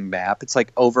football viewing map, it's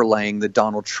like overlaying the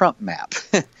Donald Trump map.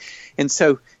 And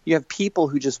so you have people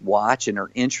who just watch and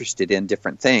are interested in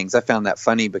different things. I found that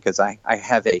funny because I'm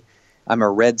a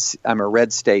red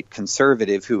state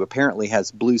conservative who apparently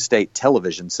has blue state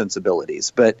television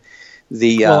sensibilities. But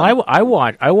I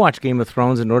watch Game of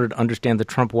Thrones in order to understand the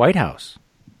Trump White House.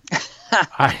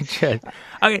 Okay,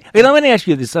 let me ask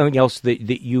you something else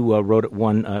that you wrote at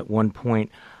one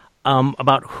point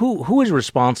about who is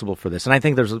responsible for this. And I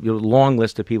think there's a long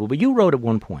list of people, but you wrote at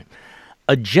one point,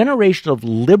 a generation of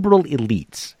liberal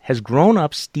elites has grown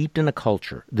up steeped in a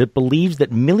culture that believes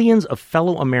that millions of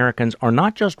fellow Americans are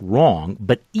not just wrong,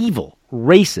 but evil,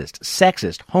 racist,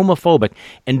 sexist, homophobic,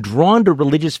 and drawn to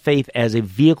religious faith as a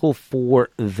vehicle for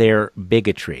their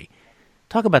bigotry.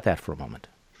 Talk about that for a moment.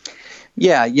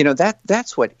 Yeah,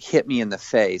 that's what hit me in the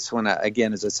face when,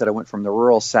 again, as I said, I went from the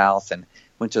rural South and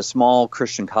went to a small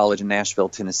Christian college in Nashville,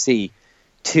 Tennessee,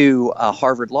 to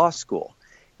Harvard Law School.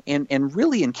 And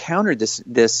really encountered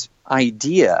this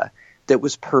idea that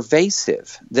was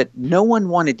pervasive, that no one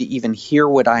wanted to even hear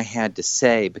what I had to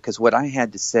say because what I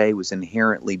had to say was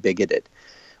inherently bigoted,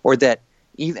 or that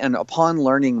even upon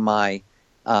learning my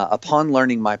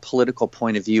political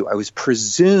point of view, I was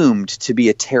presumed to be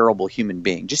a terrible human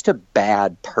being, just a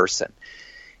bad person.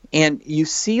 And you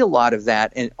see a lot of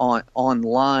that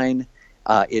online.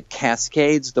 It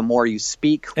cascades the more you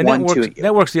speak. And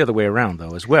that works the other way around,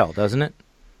 though, as well, doesn't it?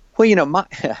 Well,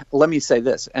 let me say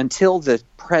this. Until the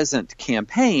present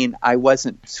campaign, I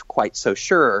wasn't quite so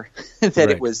sure that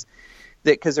it was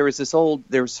that, because there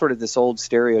was sort of this old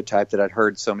stereotype that I'd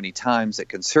heard so many times that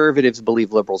conservatives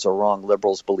believe liberals are wrong,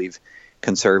 liberals believe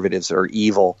conservatives are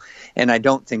evil. And I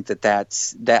don't think I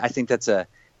think that's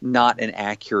not an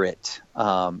accurate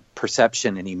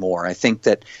perception anymore. I think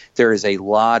that there is a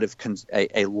lot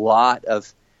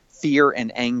of fear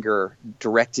and anger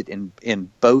directed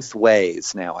in both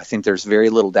ways now. I think there's very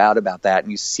little doubt about that,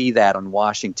 and you see that in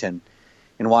Washington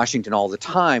all the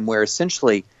time, where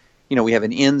essentially, we have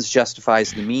an ends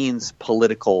justifies the means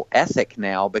political ethic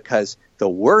now, because the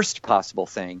worst possible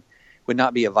thing would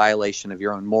not be a violation of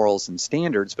your own morals and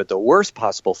standards, but the worst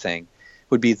possible thing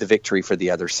would be the victory for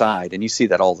the other side, and you see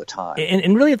that all the time.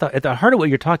 And really, at the heart of what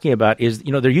you're talking about is,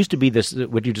 there used to be this,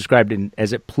 what you described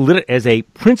as a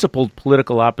principled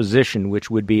political opposition,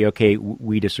 which would be, okay,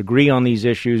 we disagree on these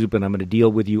issues, but I'm going to deal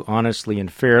with you honestly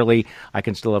and fairly. I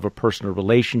can still have a personal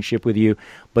relationship with you.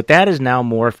 But that is now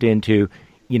morphed into,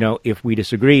 if we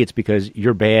disagree, it's because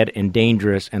you're bad and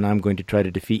dangerous, and I'm going to try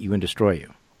to defeat you and destroy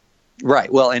you. Right.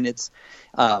 Well, and it's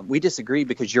we disagree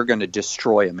because you're going to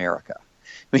destroy America.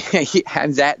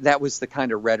 And that was the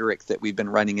kind of rhetoric that we've been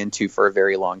running into for a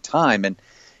very long time.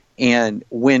 And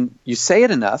when you say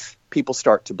it enough, people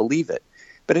start to believe it.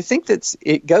 But I think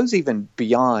it goes even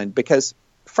beyond, because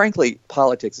frankly,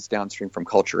 politics is downstream from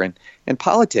culture. And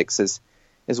politics, as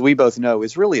we both know,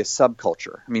 is really a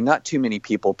subculture. I mean, not too many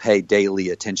people pay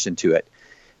daily attention to it.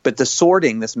 But the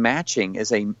sorting, this matching,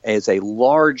 is a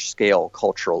large-scale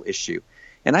cultural issue.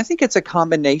 And I think it's a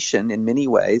combination in many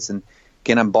ways, and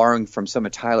again, I'm borrowing from some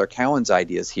of Tyler Cowen's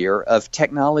ideas here, of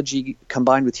technology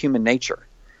combined with human nature.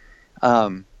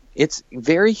 It's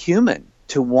very human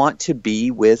to want to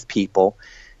be with people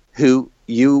who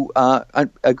you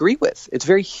agree with. It's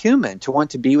very human to want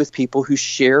to be with people who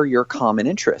share your common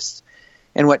interests.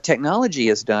 And what technology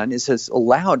has done is has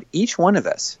allowed each one of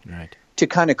us to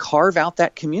kind of carve out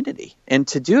that community and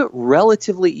to do it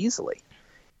relatively easily.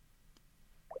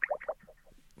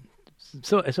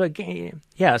 So again,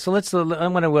 yeah. So let's. I'm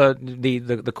going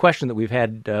to the question that we've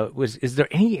had was: is there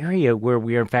any area where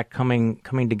we are in fact coming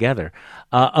together?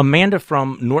 Amanda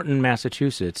from Norton,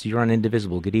 Massachusetts. You're on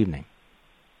Indivisible. Good evening,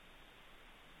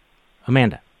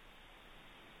 Amanda.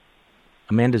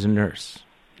 Amanda's a nurse.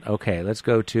 Okay, let's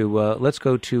go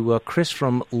to Chris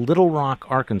from Little Rock,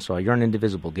 Arkansas. You're on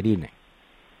Indivisible. Good evening.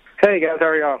 Hey guys, how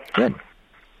are y'all? Good.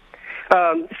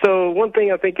 So one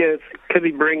thing I think could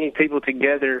be bringing people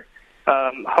together.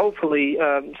 Hopefully,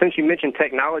 since you mentioned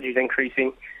technology is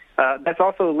increasing, that's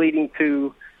also leading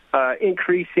to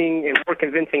increasing and more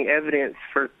convincing evidence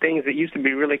for things that used to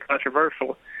be really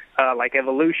controversial, like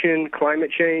evolution,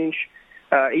 climate change.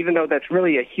 Even though that's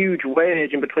really a huge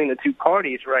wedge in between the two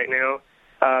parties right now,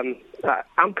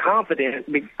 I'm confident.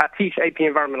 I teach AP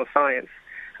Environmental Science,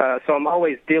 so I'm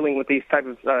always dealing with these type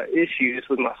of issues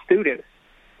with my students.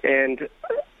 And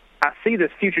I see this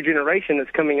future generation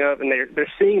that's coming up, and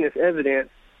they're seeing this evidence,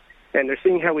 and they're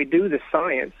seeing how we do the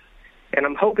science. And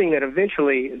I'm hoping that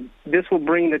eventually this will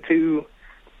bring the two,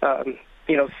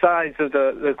 sides of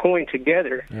the coin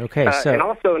together. Okay. And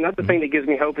also another thing that gives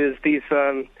me hope is these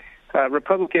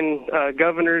Republican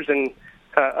governors and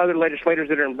other legislators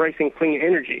that are embracing clean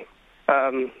energy,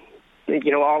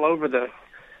 all over the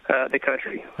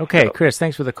country. Okay, Chris,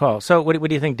 thanks for the call. So what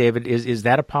do you think, David? Is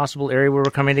that a possible area where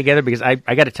we're coming together? Because I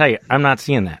got to tell you, I'm not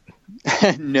seeing that.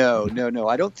 No.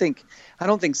 I don't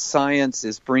think science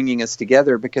is bringing us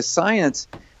together, because science,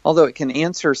 although it can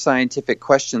answer scientific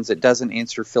questions, it doesn't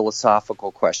answer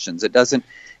philosophical questions. It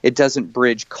doesn't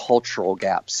bridge cultural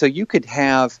gaps. So you could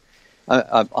have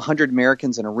 100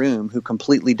 Americans in a room who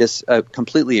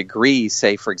completely agree,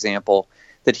 say, for example,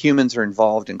 that humans are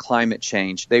involved in climate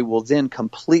change. They will then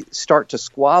start to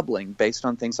squabbling based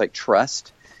on things like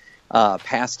trust,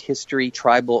 past history,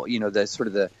 tribal, the sort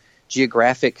of the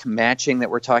geographic matching that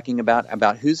we're talking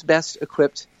about who's best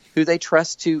equipped, who they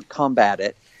trust to combat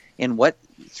it, and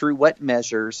through what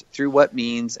measures, through what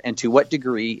means, and to what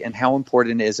degree, and how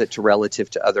important is it to relative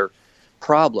to other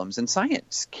problems. And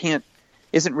science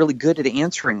isn't really good at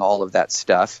answering all of that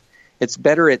stuff. It's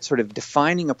better at sort of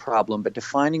defining a problem, but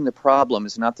defining the problem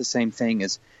is not the same thing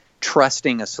as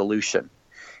trusting a solution.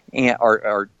 and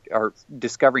are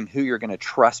discovering who you're going to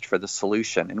trust for the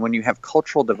solution. And when you have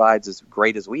cultural divides as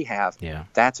great as we have,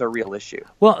 that's a real issue.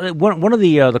 Well, one of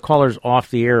the callers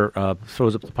off the air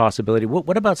throws up the possibility.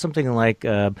 What about something like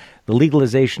the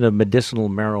legalization of medicinal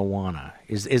marijuana?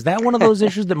 Is that one of those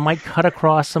issues that might cut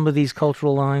across some of these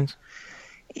cultural lines?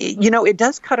 It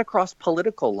does cut across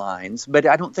political lines, but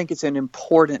I don't think it's an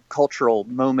important cultural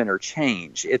moment or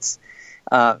change. It's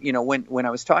when I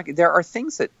was talking, there are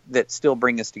things that still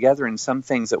bring us together and some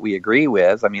things that we agree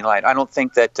with. I mean, like, I don't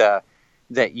think that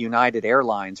United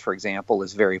Airlines, for example,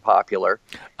 is very popular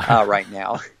right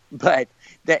now. But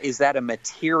is that a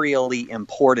materially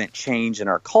important change in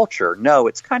our culture? No,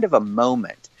 it's kind of a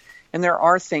moment. And there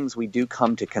are things we do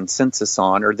come to consensus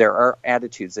on, or there are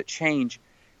attitudes that change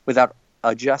without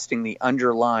adjusting the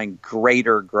underlying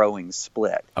greater growing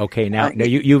split. Okay, now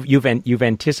you've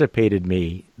anticipated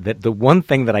me that the one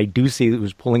thing that I do see that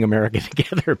was pulling America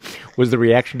together was the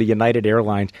reaction to United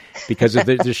Airlines because of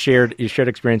the shared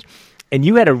experience. And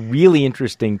you had a really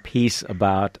interesting piece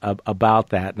about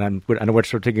that, and I know we're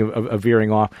sort of taking a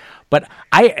veering off, but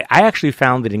I actually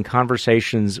found that in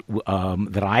conversations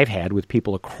that I've had with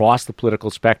people across the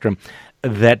political spectrum,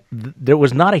 that there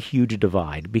was not a huge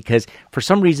divide because for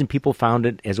some reason people found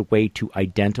it as a way to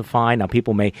identify. Now,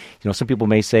 some people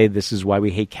may say this is why we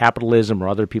hate capitalism, or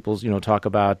other people, talk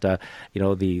about the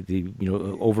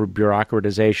over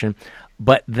bureaucratization.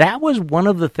 But that was one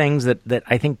of the things that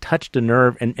I think touched a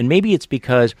nerve, and maybe it's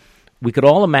because we could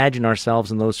all imagine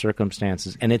ourselves in those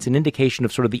circumstances, and it's an indication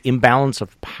of sort of the imbalance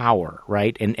of power,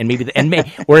 right? And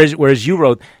whereas you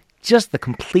wrote just the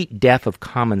complete death of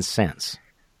common sense.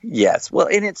 Yes, well,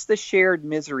 and it's the shared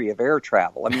misery of air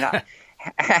travel. I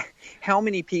mean, how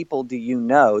many people do you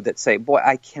know that say, "Boy,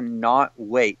 I cannot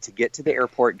wait to get to the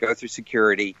airport, go through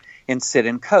security, and sit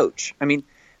in coach"? I mean,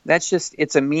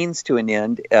 it's a means to an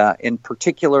end, and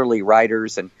particularly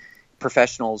writers and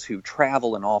professionals who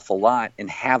travel an awful lot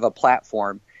and have a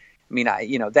platform. I mean,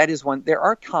 that is one. There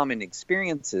are common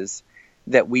experiences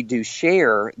that we do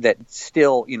share that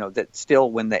still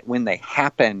when they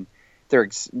happen,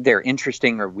 they're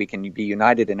interesting, or we can be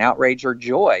united in outrage or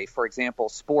joy. For example,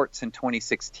 sports in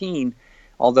 2016,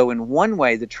 although in one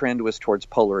way the trend was towards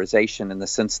polarization in the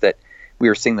sense that we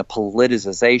were seeing the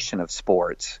politicization of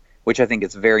sports, which I think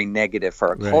is very negative for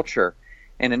our culture.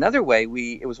 And another way,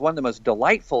 it was one of the most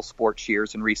delightful sports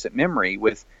years in recent memory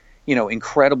with,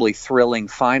 incredibly thrilling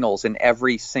finals in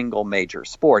every single major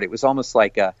sport. It was almost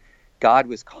like God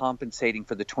was compensating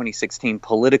for the 2016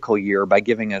 political year by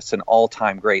giving us an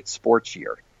all-time great sports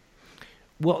year.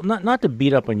 Well, not to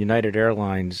beat up on United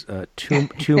Airlines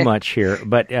too much here,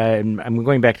 but I'm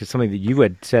going back to something that you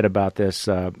had said about this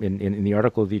in the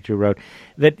article that you wrote,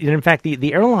 that in fact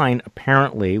the airline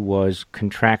apparently was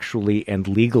contractually and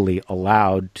legally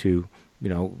allowed to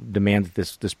demand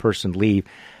that this person leave,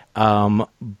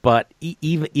 but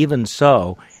even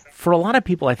so, for a lot of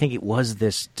people, I think it was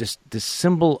this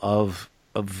symbol of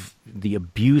the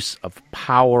abuse of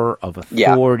power, of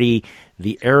authority,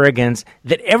 the arrogance,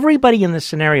 that everybody in this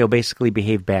scenario basically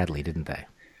behaved badly, didn't they?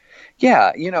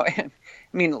 Yeah, I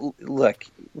mean, look,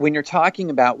 when you're talking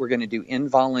about we're going to do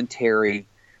involuntary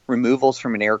removals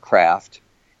from an aircraft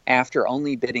after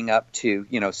only bidding up to,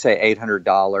 say $800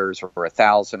 or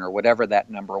 $1,000 or whatever that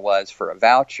number was for a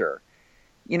voucher,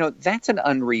 that's an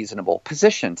unreasonable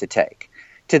position to take.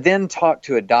 To then talk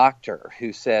to a doctor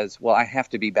who says, well, I have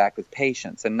to be back with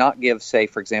patients, and not give, say,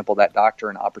 for example, that doctor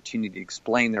an opportunity to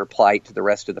explain their plight to the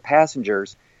rest of the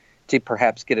passengers to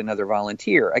perhaps get another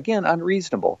volunteer. Again,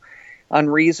 unreasonable.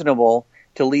 Unreasonable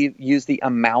to use the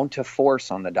amount of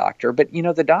force on the doctor. But,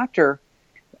 the doctor,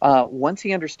 once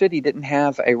he understood he didn't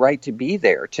have a right to be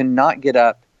there, to not get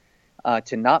up,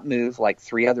 to not move like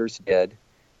three others did,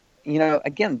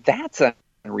 again, that's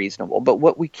unreasonable. But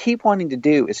what we keep wanting to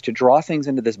do is to draw things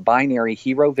into this binary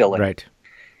hero-villain. Right.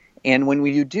 And when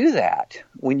you do that,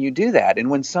 and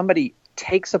when somebody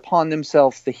takes upon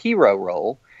themselves the hero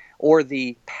role or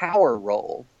the power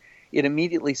role, it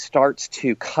immediately starts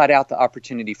to cut out the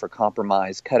opportunity for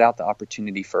compromise, cut out the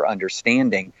opportunity for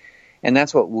understanding. And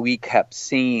that's what we kept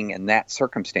seeing in that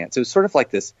circumstance. It was sort of like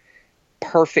this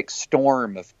perfect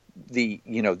storm of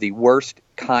the worst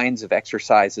kinds of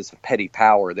exercises of petty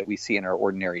power that we see in our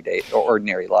ordinary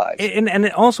lives.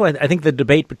 And also, I think the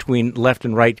debate between left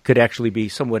and right could actually be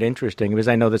somewhat interesting, because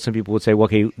I know that some people would say, well,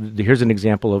 okay, here's an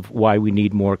example of why we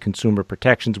need more consumer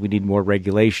protections, we need more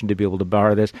regulation to be able to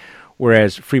bar this.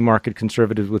 Whereas free market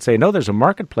conservatives would say, no, there's a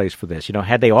marketplace for this.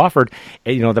 Had they offered,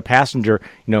 the passenger,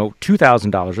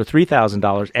 $2,000 or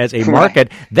 $3,000 as a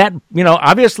market, that,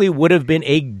 obviously would have been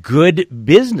a good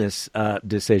business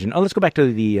decision. Oh, let's go back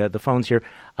to the phones here.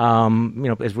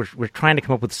 here, as we're trying to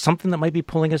come up with something that might be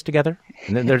pulling us together.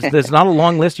 And then there's not a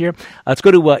long list here. Let's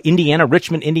go to Indiana,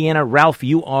 Richmond, Indiana. Ralph,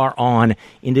 you are on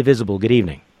Indivisible. Good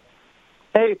evening.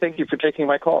 Hey, thank you for taking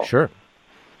my call. Sure.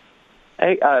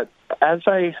 Hey, as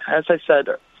I said,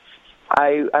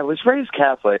 I was raised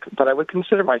Catholic, but I would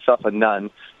consider myself a nun,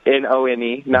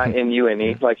 N-O-N-E, not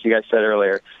N-U-N-E, like you guys said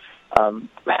earlier.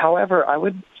 However, I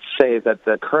would say that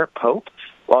the current Pope,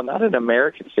 while not an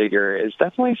American figure, is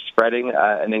definitely spreading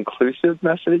an inclusive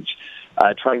message,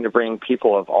 trying to bring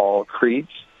people of all creeds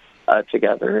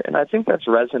together, and I think that's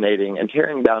resonating and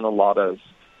tearing down a lot of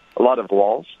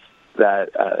walls that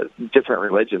different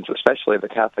religions, especially the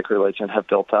Catholic religion, have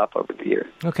built up over the years.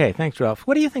 Okay, thanks, Ralph.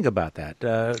 What do you think about that,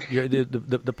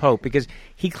 the Pope? Because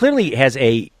he clearly has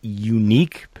a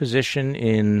unique position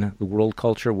in the world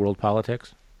culture, world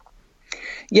politics.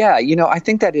 Yeah, I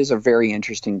think that is a very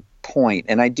interesting point,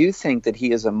 and I do think that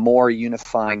he is a more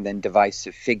unifying than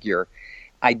divisive figure.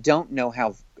 I don't know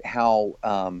how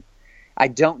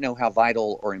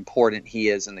vital or important he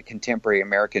is in the contemporary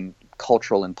American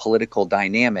cultural and political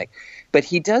dynamic, but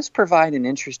he does provide an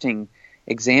interesting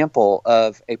example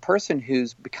of a person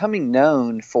who's becoming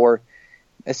known for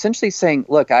essentially saying,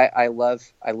 "Look, I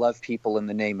love people in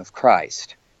the name of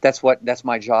Christ. That's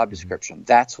my job description.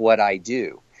 That's what I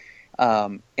do."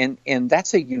 And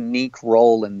that's a unique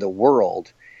role in the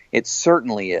world. It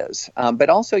certainly is. But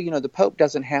also, the Pope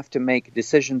doesn't have to make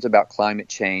decisions about climate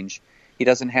change. He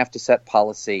doesn't have to set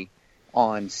policy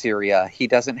on Syria. He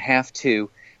doesn't have to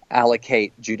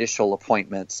allocate judicial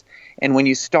appointments. And when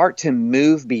you start to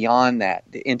move beyond that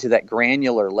into that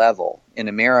granular level in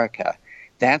America,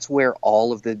 that's where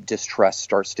all of the distrust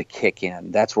starts to kick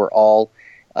in. That's where all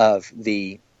of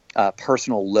the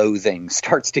personal loathing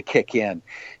starts to kick in,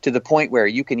 to the point where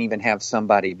you can even have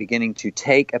somebody beginning to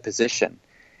take a position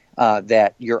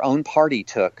that your own party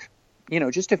took,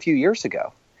 just a few years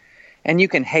ago. And you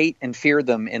can hate and fear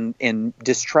them and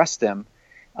distrust them,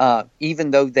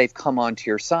 even though they've come onto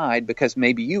your side, because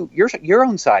maybe your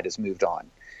own side has moved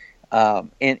on.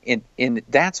 And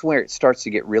that's where it starts to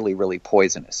get really, really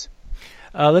poisonous.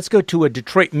 Let's go to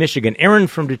Detroit, Michigan. Aaron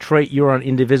from Detroit, you're on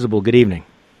Indivisible. Good evening.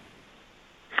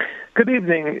 Good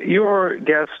evening. Your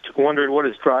guest wondered what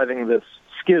is driving this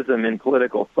schism in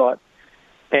political thought,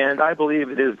 and I believe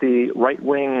it is the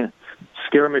right-wing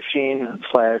scare machine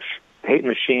 / hate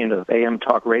machine of AM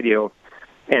talk radio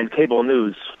and cable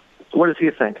news. What does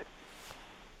he think?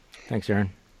 Thanks,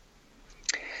 Aaron.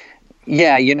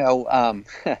 Yeah,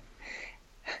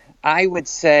 I would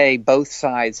say both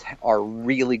sides are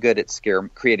really good at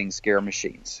creating scare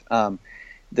machines.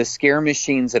 The scare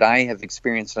machines that I have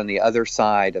experienced on the other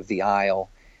side of the aisle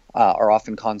are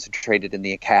often concentrated in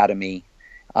the academy,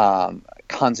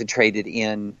 concentrated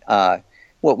in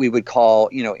what we would call,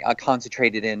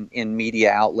 concentrated in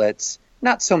media outlets.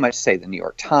 Not so much, say, the New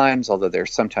York Times, although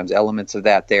there's sometimes elements of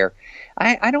that there.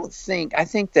 I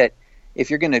think that if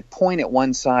you're going to point at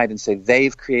one side and say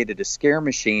they've created a scare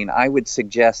machine, I would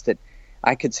suggest that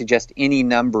I could suggest any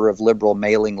number of liberal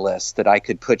mailing lists that I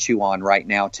could put you on right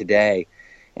now today,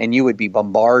 and you would be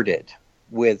bombarded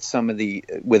with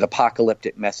with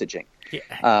apocalyptic messaging.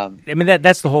 Yeah.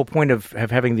 That's the whole point of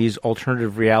having these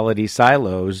alternative reality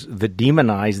silos that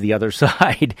demonize the other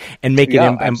side and make it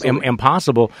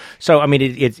impossible. So,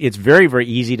 it's very, very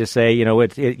easy to say,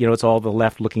 it's all the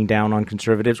left looking down on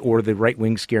conservatives or the right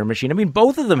wing scare machine.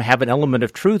 Both of them have an element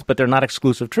of truth, but they're not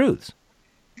exclusive truths.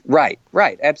 Right,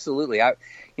 absolutely.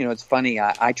 It's funny.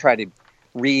 I try to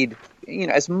read,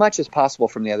 as much as possible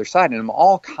from the other side, and I'm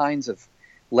all kinds of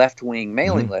left-wing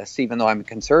mailing lists, even though I'm a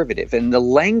conservative. And the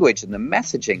language and the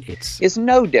messaging is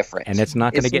no different. And it's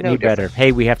not going to get any better.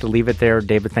 Hey, we have to leave it there.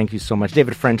 David, thank you so much.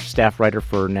 David French, staff writer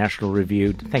for National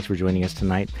Review. Thanks for joining us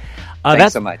tonight.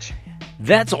 Thanks so much.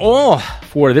 That's all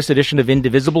for this edition of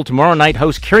Indivisible. Tomorrow night,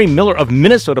 host Kerry Miller of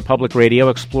Minnesota Public Radio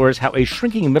explores how a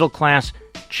shrinking middle class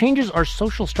changes our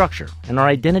social structure and our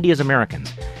identity as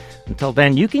Americans. Until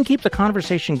then, you can keep the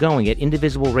conversation going at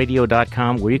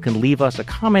indivisibleradio.com, where you can leave us a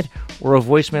comment or a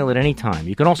voicemail at any time.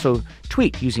 You can also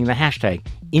tweet using the hashtag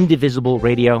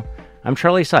IndivisiBleRadio. I'm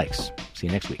Charlie Sykes. See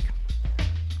you next week.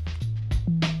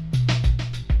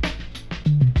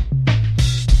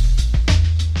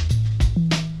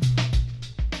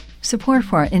 Support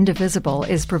for Indivisible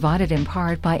is provided in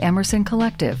part by Emerson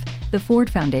Collective, the Ford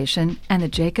Foundation, and the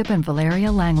Jacob and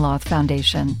Valeria Langloth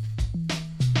Foundation.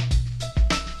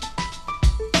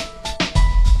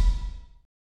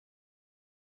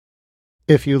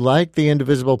 If you like the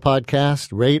Indivisible podcast,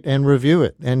 rate and review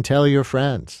it and tell your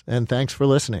friends. And thanks for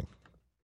listening.